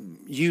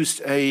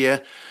used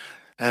a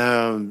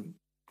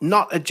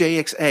not a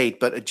JX8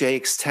 but a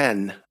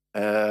JX10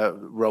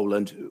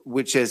 Roland,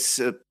 which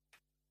is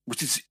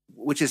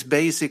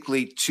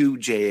basically two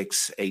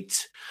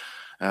JX8.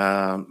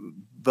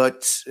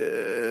 But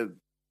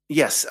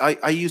yes,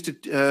 I used a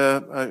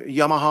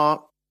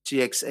Yamaha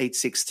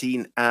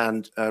GX816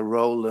 and a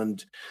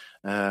Roland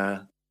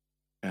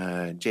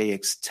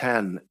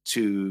JX10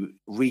 to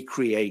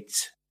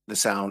recreate the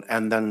sound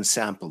and then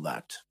sample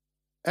that.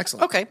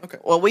 Excellent. Okay.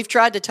 Well, we've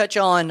tried to touch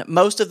on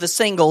most of the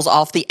singles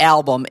off the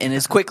album, and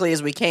as quickly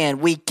as we can.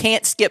 We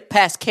can't skip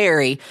past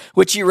Carrie,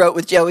 which you wrote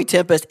with Joey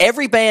Tempest.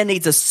 Every band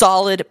needs a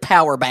solid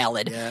power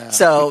ballad. Yeah.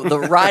 So the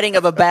writing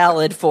of a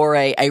ballad for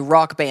a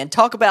rock band.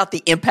 Talk about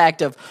the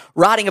impact of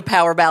writing a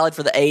power ballad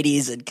for the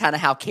 80s and kind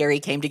of how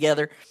Carrie came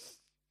together.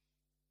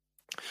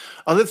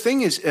 The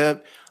thing is,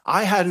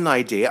 I had an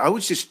idea. I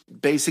was just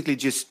basically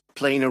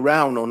playing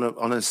around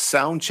on a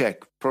sound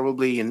check,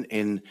 probably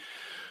in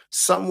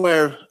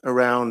somewhere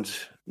around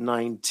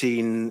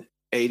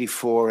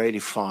 1984,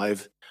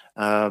 85,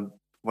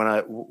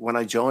 when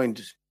I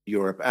joined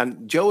Europe,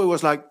 and Joey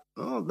was like,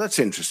 "Oh, that's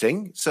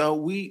interesting." So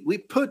we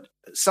put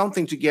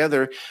something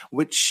together,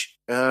 which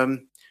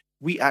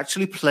we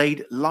actually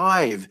played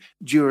live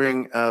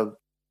during a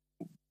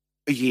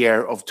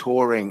year of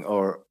touring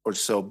or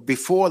so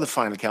before the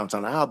Final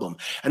Countdown album,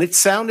 and it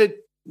sounded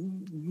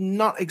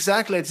not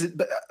exactly,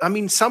 but I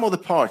mean, some of the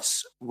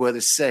parts were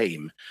the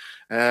same.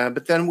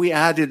 But then we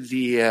added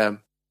the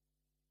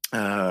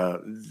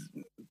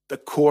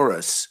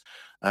chorus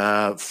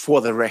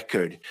for the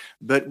record.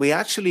 But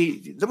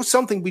there was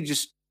something we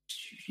just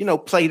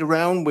played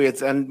around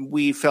with, and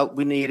we felt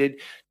we needed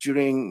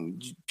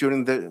during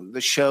the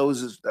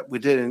shows that we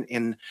did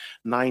in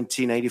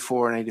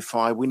 1984 and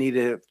 85. We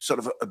needed sort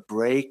of a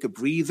break, a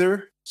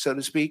breather, so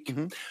to speak.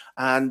 Mm-hmm.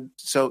 And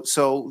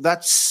so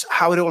that's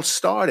how it all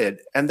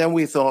started. And then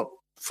we thought,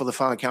 for the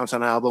Final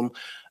Countdown album,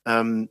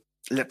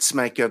 let's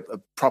make a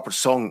proper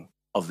song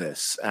of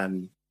this,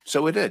 and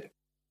so we did.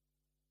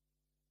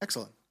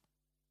 Excellent.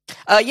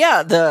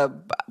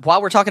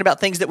 While we're talking about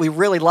things that we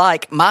really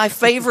like, my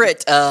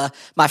favorite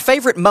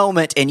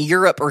moment in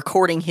Europe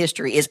recording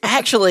history is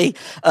actually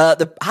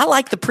I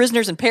like the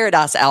Prisoners in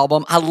Paradise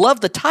album. I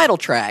love the title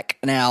track.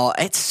 Now,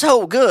 it's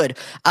so good.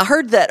 I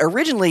heard that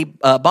originally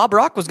Bob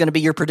Rock was going to be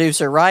your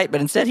producer, right?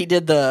 But instead he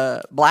did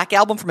the Black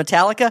Album for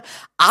Metallica.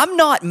 I'm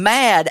not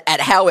mad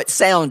at how it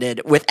sounded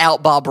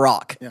without Bob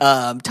Rock.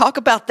 Yeah. Talk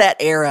about that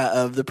era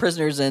of the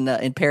Prisoners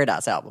in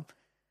Paradise album.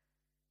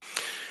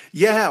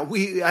 Yeah,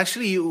 we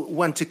actually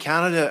went to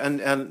Canada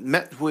and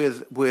met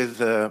with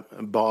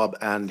Bob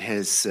and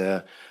his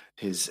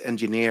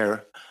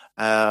engineer,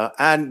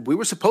 and we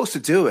were supposed to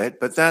do it.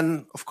 But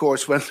then, of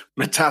course, when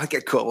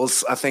Metallica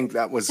calls, I think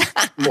that was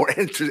more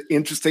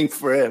interesting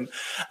for him.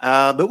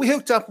 But we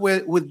hooked up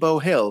with Bo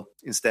Hill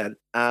instead,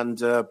 and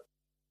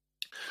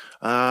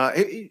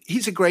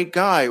He's a great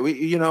guy.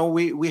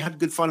 We had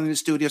good fun in the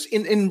studios.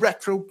 In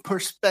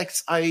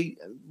retrospect, I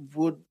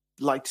would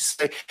like to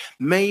say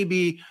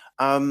maybe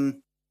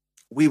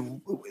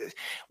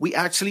we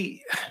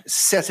actually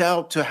set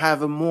out to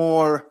have a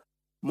more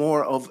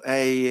of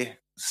a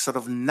sort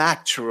of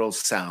natural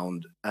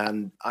sound,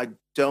 and I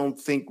don't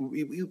think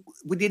we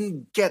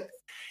didn't get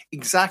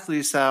exactly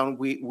the sound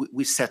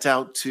we set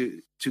out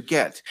to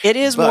get. It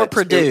is more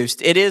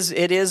produced. It is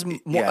more.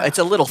 Yeah. It's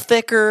a little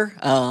thicker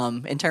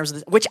in terms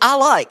of which I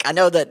like. I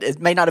know that it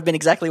may not have been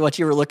exactly what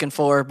you were looking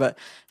for, but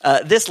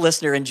this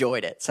listener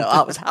enjoyed it, so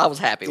I was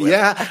happy with it.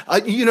 Yeah,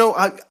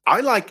 I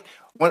like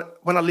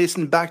when I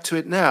listen back to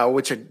it now,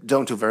 which I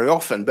don't do very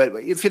often, but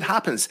if it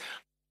happens,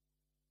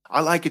 I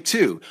like it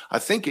too. I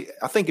think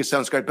it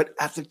sounds great, but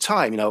at the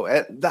time,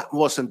 that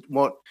wasn't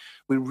what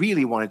we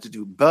really wanted to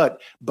do. But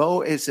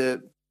Bo is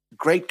a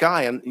great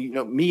guy, and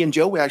me and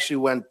Joey actually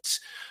went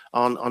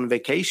on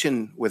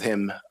vacation with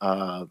him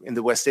in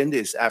the West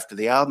Indies after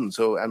the album.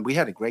 And we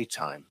had a great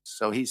time.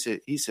 So he's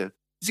a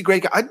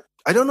great guy.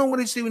 I don't know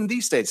what he's doing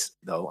these days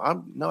though.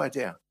 I've no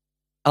idea.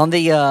 On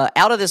the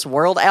Out of This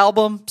World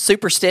album,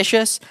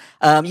 Superstitious,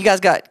 you guys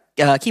got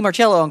Key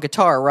Marcello on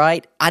guitar,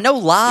 right? I know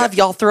live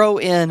y'all throw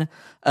in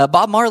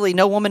Bob Marley,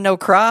 No Woman, No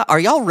Cry. Are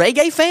y'all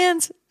reggae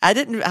fans?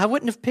 I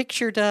wouldn't have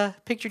pictured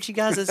you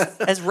guys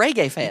as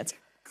reggae fans.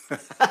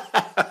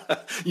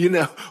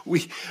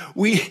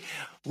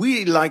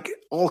 We like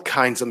all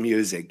kinds of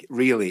music,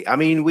 really. I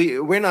mean,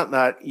 we're not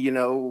that,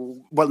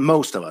 well,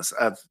 most of us,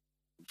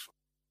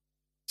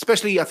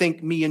 especially I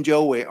think me and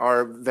Joey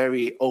are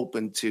very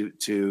open to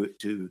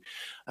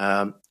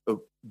a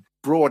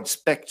broad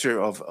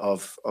spectrum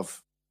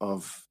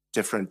of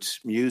different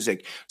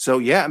music. So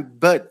yeah,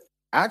 but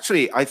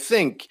actually, I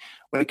think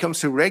when it comes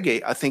to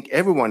reggae, I think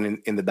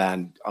everyone in the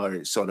band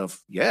are sort of,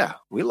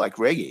 we like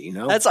reggae,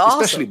 That's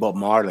awesome. Especially Bob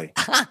Marley.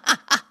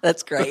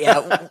 That's great.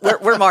 Yeah,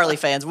 we're Marley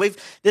fans.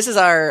 This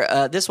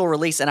will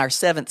release in our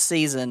 7th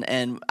season,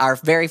 and our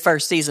very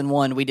first season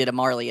 1, we did a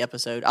Marley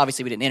episode.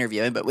 Obviously, we didn't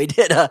interview him, but we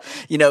did.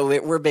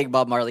 We're big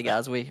Bob Marley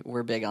guys.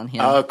 We're big on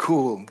him. Oh,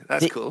 cool.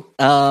 That's cool.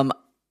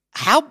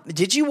 How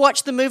did you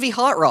watch the movie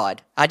Hot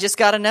Rod? I just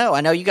got to know.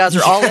 I know you guys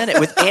are all in it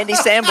with Andy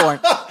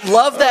Samborn.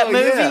 Love that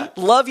movie. Yeah.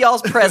 Love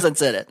y'all's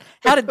presence in it.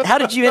 How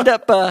did you end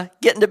up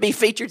getting to be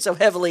featured so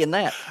heavily in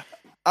that?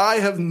 I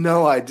have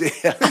no idea.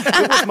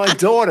 It was my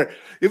daughter.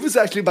 It was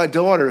actually my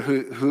daughter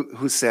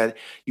who said,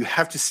 "You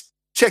have to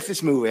check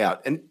this movie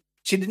out," and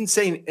she didn't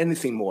say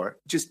anything more.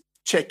 Just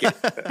check it.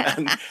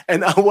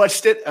 and I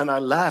watched it and I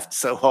laughed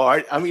so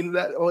hard. I mean,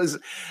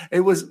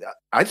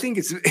 I think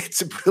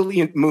it's a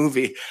brilliant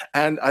movie,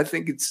 and I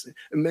think it's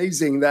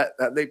amazing that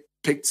they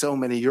picked so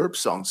many Europe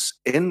songs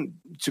in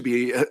to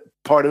be a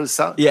part of the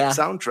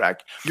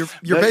soundtrack.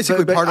 You're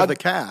basically part of the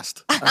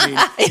cast. I mean,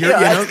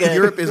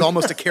 Europe is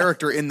almost a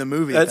character in the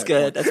movie. That's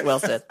good. That's well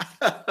said.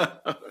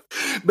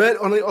 But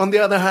on the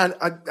other hand,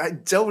 I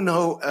don't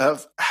know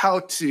how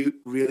to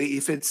really,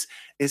 is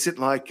it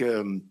like,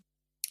 am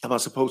I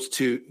supposed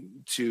to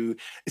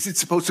is it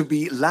supposed to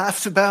be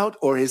laughed about,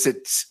 or is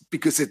it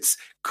because it's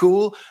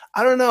cool?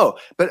 I don't know,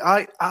 but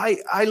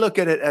I look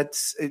at it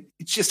as it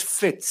just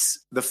fits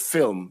the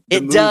film.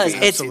 It does.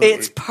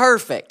 It's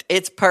perfect.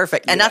 It's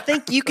perfect. And I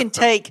think you can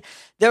take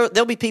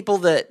there'll be people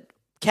that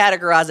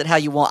categorize it how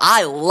you want.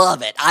 I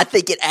love it. I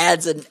think it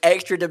adds an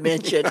extra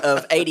dimension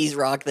of 80s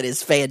rock that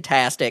is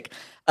fantastic.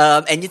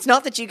 And it's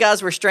not that you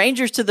guys were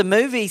strangers to the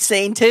movie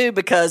scene too,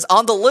 because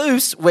On the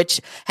Loose, which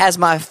has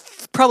my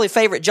probably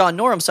favorite John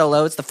Norum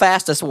solo, it's the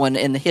fastest one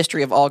in the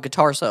history of all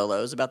guitar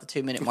solos, about the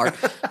 2-minute mark.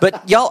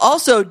 But y'all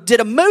also did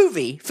a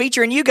movie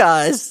featuring you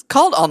guys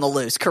called On the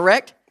Loose,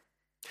 correct?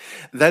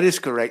 That is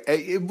correct.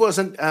 It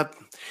wasn't.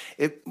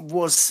 It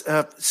was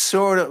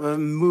sort of a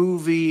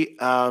movie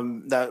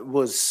that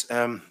was.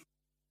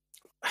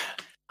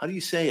 How do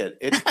you say it?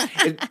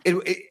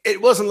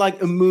 It wasn't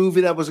like a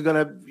movie that was going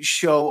to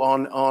show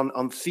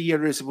on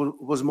theaters. It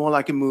was more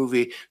like a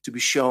movie to be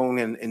shown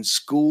in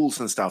schools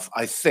and stuff,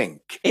 I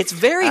think. It's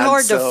very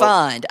hard to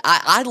find.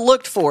 I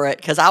looked for it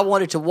because I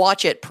wanted to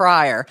watch it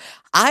prior.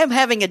 I am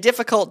having a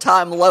difficult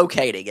time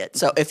locating it.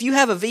 So if you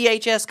have a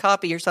VHS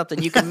copy or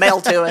something you can mail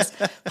to us,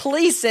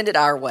 please send it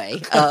our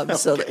way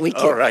so that we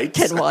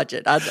can watch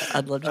it.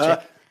 I'd love to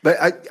check. But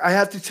I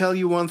have to tell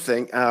you one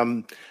thing,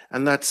 and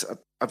that's...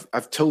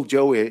 I've told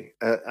Joey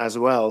as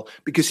well,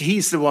 because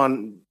he's the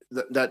one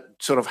that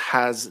sort of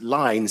has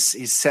lines.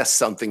 He says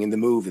something in the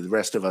movie. The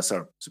rest of us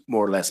are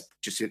more or less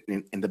just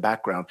in the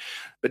background.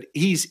 But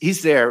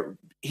he's there.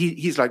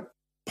 He's like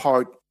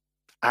part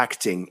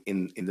acting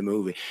in the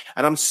movie.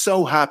 And I'm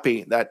so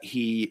happy that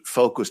he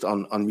focused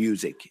on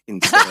music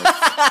instead of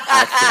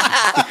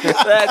acting.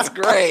 That's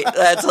great.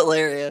 That's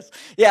hilarious.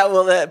 Yeah,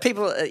 well,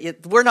 people,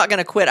 we're not going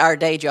to quit our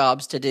day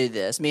jobs to do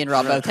this. Me and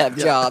Rob both have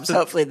jobs.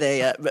 Hopefully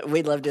but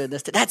we love doing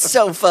this. That's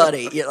so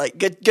funny. Like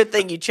good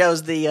thing you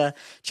chose the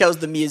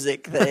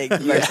music thing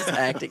versus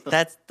acting.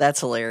 That's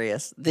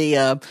hilarious.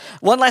 The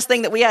one last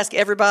thing that we ask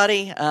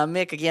everybody,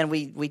 Mick, again,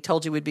 we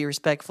told you we'd be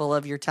respectful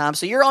of your time.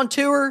 So you're on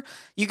tour,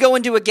 you go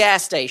into a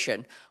gas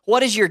station.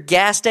 What is your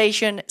gas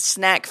station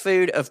snack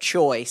food of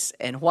choice?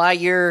 And while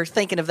you're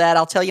thinking of that,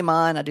 I'll tell you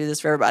mine. I do this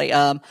for everybody.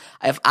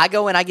 If I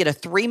go and I get a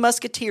Three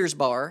Musketeers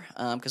bar,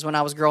 because when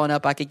I was growing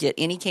up, I could get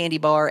any candy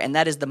bar, and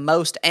that is the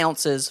most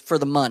ounces for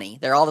the money.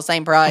 They're all the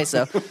same price,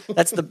 so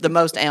that's the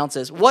most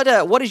ounces.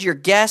 What is your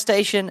gas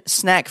station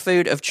snack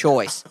food of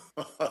choice?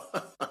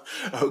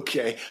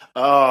 Okay.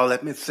 Oh,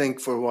 let me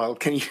think for a while.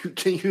 Can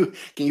you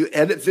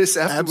edit this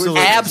afterwards?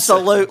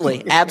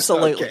 Absolutely.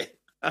 Okay.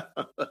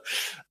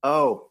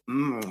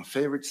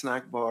 Favorite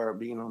snack bar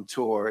being on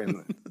tour and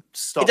it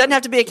doesn't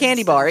have to be a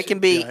candy bar. It can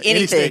be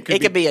anything. It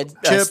could be a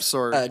chips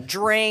or a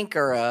drink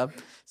or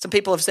some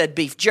people have said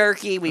beef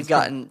jerky. We've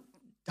gotten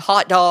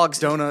hot dogs,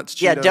 donuts,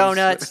 Cheetos. Yeah,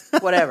 donuts,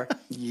 whatever.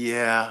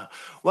 Yeah.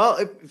 Well,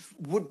 it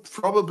would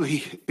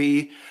probably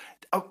be.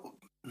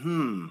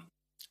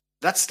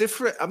 That's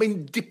different. I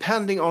mean,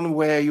 depending on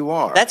where you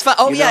are. That's fine.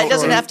 Oh, yeah, it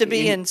doesn't have to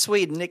be in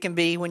Sweden. It can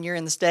be when you're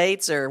in the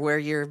States or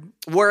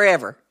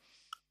wherever.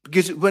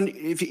 Because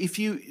if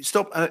you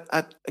stop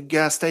at a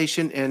gas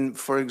station in,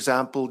 for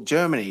example,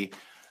 Germany,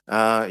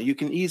 you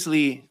can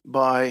easily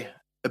buy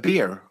a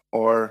beer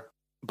or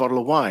a bottle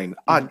of wine.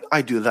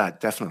 I do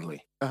that,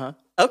 definitely. Uh-huh.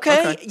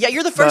 Okay. Yeah,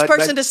 you're the first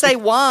person to say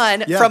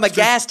wine from a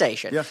gas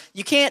station. Yeah.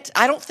 You can't.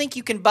 I don't think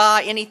you can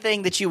buy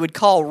anything that you would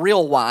call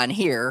real wine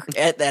here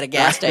at a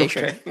gas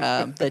station.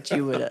 That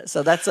you would.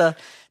 So that's a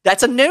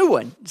new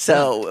one.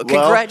 So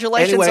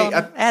congratulations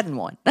on adding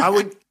one. I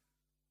would.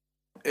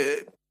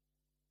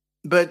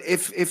 But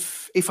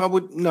if I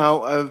would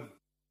now,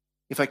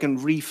 if I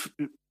can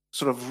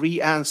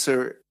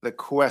re-answer the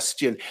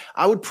question,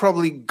 I would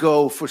probably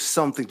go for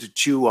something to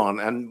chew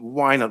on, and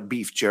why not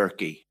beef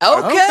jerky?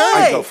 Okay,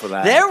 I'd go for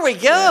that. There we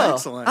go. Yeah,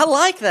 excellent. I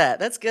like that.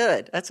 That's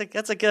good. That's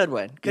a good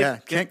one.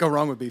 Can't go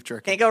wrong with beef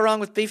jerky. Can't go wrong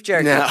with beef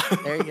jerky. No.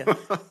 There you go.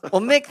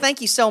 Well, Mick, thank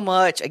you so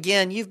much.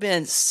 Again, you've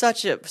been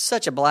such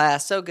a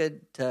blast. So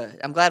good.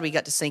 I'm glad we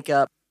got to sync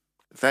up.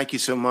 Thank you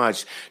so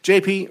much,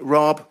 JP,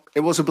 Rob. It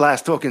was a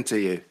blast talking to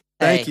you.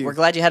 Thank you. We're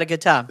glad you had a good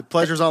time. The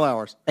pleasure's all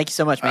ours. Thank you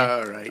so much, man.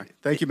 All right.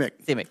 Thank you, Mick.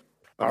 See you, Mick.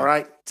 All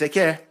right. Take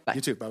care. Bye.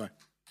 You too. Bye-bye.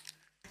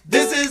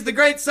 This is the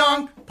Great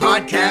Song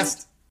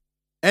Podcast.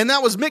 And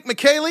that was Mick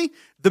Michaeli,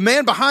 the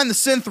man behind the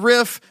synth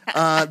riff,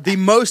 the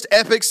most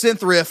epic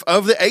synth riff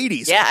of the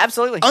 80s. Yeah,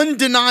 absolutely.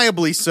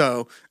 Undeniably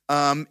so.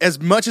 As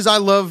much as I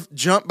love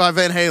Jump by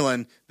Van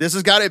Halen, this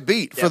has got it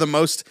beat for the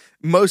most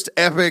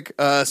epic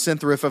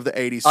synth riff of the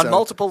 80s. On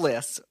multiple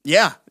lists.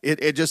 Yeah,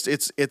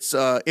 it's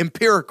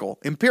empirical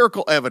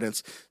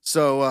evidence.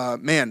 So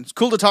man, it's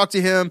cool to talk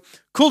to him.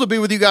 Cool to be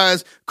with you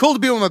guys. Cool to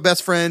be with my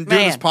best friend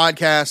doing this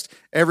podcast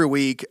every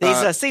week.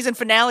 These season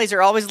finales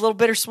are always a little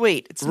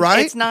bittersweet.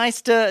 It's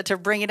nice to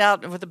bring it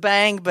out with a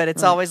bang, but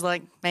it's always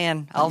like,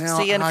 man, I'll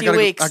see you in a few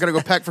weeks. I got to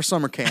go pack for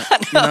summer camp.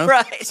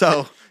 Right?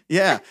 So.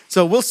 Yeah,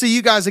 so we'll see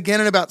you guys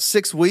again in about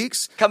 6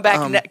 weeks. Come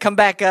back. We'll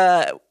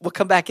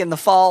come back in the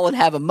fall and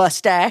have a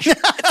mustache.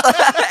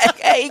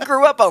 Hey, he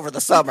grew up over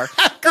the summer.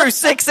 Grew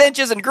 6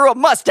 inches and grew a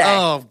mustache.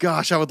 Oh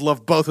gosh, I would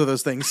love both of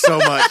those things so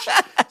much,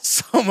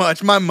 so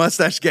much. My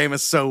mustache game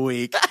is so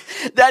weak.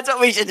 That's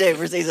what we should do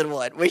for season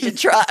 1. We should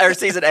try, or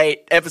season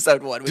 8,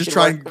 episode 1. We Just should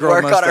try and grow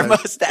work a on our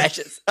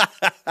mustaches.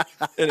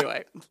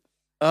 Anyway.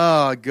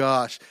 Oh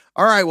gosh.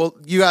 All right. Well,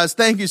 you guys,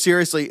 thank you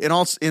seriously. In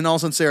all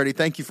sincerity,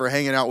 thank you for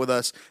hanging out with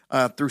us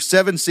through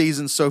 7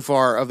 seasons so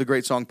far of the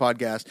Great Song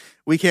Podcast.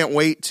 We can't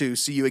wait to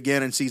see you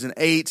again in season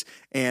 8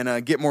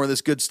 and get more of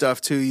this good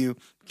stuff to you.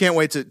 Can't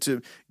wait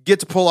to get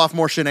to pull off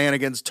more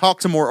shenanigans,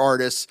 talk to more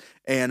artists,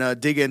 and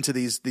dig into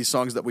these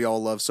songs that we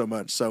all love so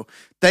much. So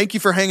thank you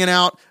for hanging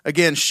out.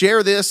 Again,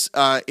 share this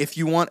if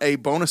you want a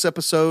bonus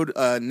episode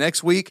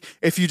next week.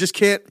 If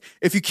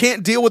you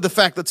can't deal with the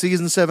fact that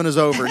season 7 is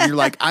over, and you're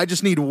like, I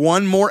just need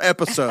one more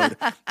episode.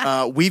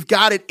 We've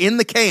got it in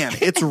the can.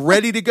 It's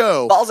ready to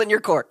go. Ball's in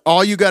your court.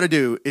 All you got to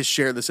do is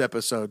share this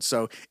episode.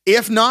 So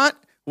if not,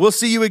 we'll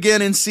see you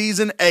again in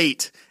season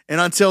 8. And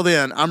until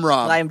then, I'm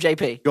Rob. I am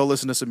JP. Go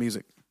listen to some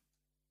music.